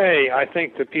in a way, I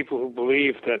think the people who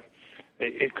believe that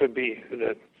it could be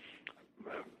that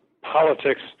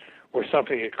politics or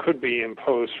something that could be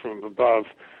imposed from above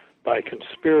by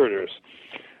conspirators,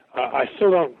 I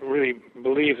still don't really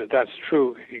believe that that's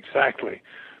true exactly,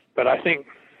 but I think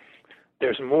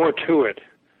there's more to it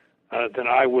than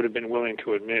I would have been willing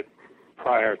to admit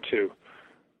prior to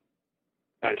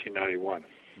 1991.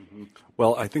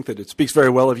 Well, I think that it speaks very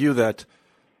well of you that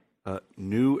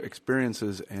new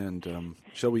experiences and,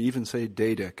 shall we even say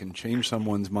data, can change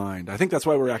someone's mind. I think that's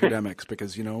why we're academics,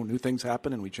 because, new things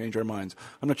happen and we change our minds.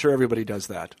 I'm not sure everybody does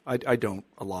that. I don't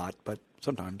a lot, but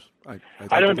sometimes.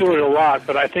 I don't do it a lot,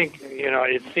 but I think,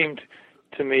 it seemed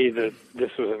to me that this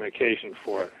was an occasion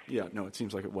for it. Yeah, no, it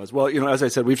seems like it was. Well, as I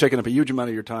said, we've taken up a huge amount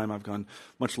of your time. I've gone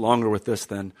much longer with this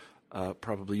than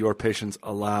probably your patience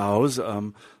allows.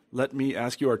 Let me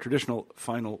ask you our traditional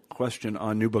final question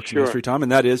on New Books in History, Tom,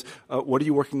 and that is, what are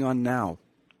you working on now?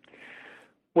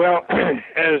 Well,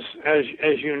 as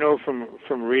you know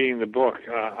from reading the book,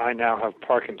 I now have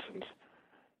Parkinson's,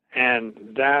 and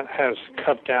that has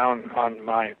cut down on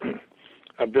my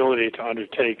ability to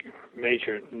undertake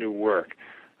major new work.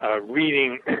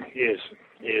 Reading is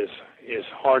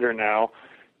harder now,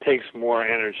 takes more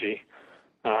energy.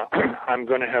 I'm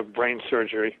going to have brain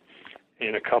surgery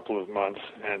in a couple of months,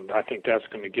 and I think that's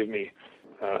going to give me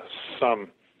some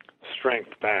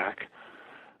strength back.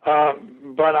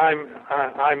 But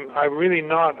I'm really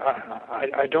not.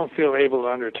 I don't feel able to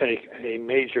undertake a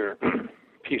major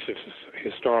piece of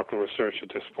historical research at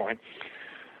this point.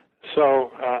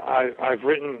 So I've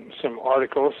written some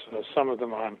articles, some of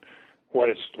them on what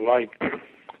it's like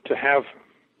to have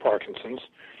Parkinson's,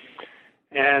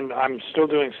 and I'm still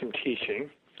doing some teaching,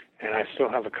 and I still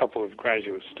have a couple of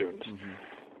graduate students.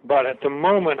 But at the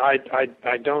moment,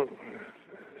 I don't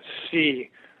see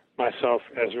myself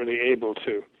as really able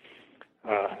to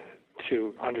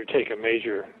undertake a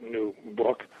major new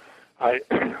book.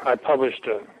 I published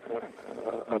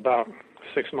about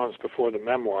 6 months before the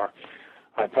memoir.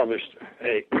 I published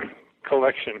a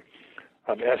collection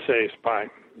of essays by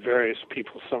various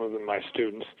people, some of them my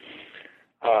students,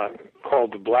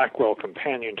 called the Blackwell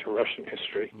Companion to Russian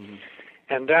History.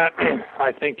 And that,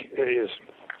 I think, is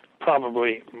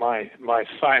probably my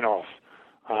sign-off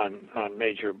on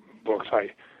major books.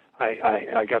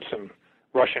 I got some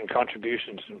Russian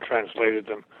contributions and translated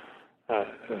them.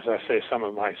 As I say, some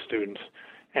of my students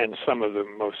and some of the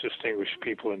most distinguished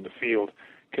people in the field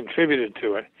contributed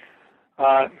to it.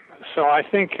 So I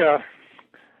think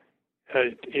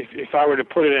if I were to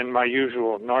put it in my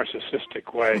usual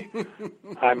narcissistic way,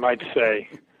 I might say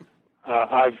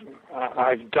I've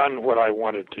done what I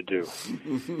wanted to do.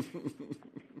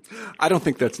 I don't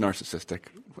think that's narcissistic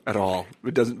at all.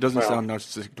 It doesn't sound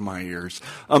narcissistic to my ears.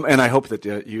 And I hope that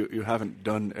you haven't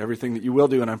done everything that you will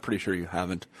do, and I'm pretty sure you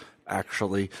haven't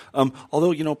actually.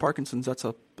 Although Parkinson's, that's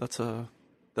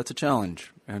a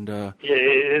challenge, and yeah,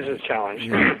 it is a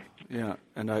challenge. Yeah.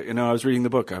 And I was reading the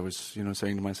book. I was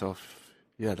saying to myself,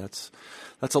 yeah, that's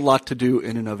a lot to do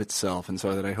in and of itself, and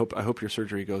so that I hope your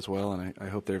surgery goes well, and I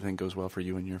hope that everything goes well for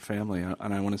you and your family.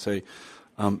 And I want to say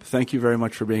thank you very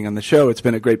much for being on the show. It's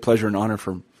been a great pleasure and honor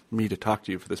for me to talk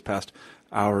to you for this past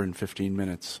hour and 15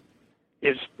 minutes.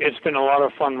 It's been a lot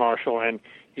of fun, Marshall, and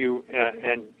you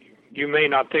may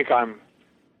not think I'm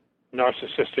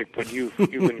narcissistic, but you've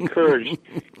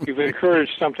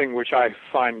encouraged something which I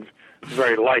find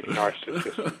very like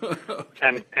narcissism.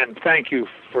 Okay. And thank you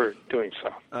for doing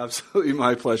so. Absolutely,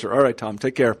 my pleasure. All right, Tom,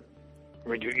 take care.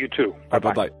 You too.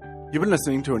 Bye-bye. You've been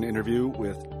listening to an interview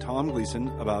with Tom Gleason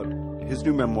about his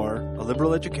new memoir, A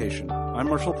Liberal Education. I'm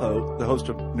Marshall Poe, the host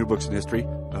of New Books in History.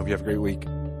 I hope you have a great week.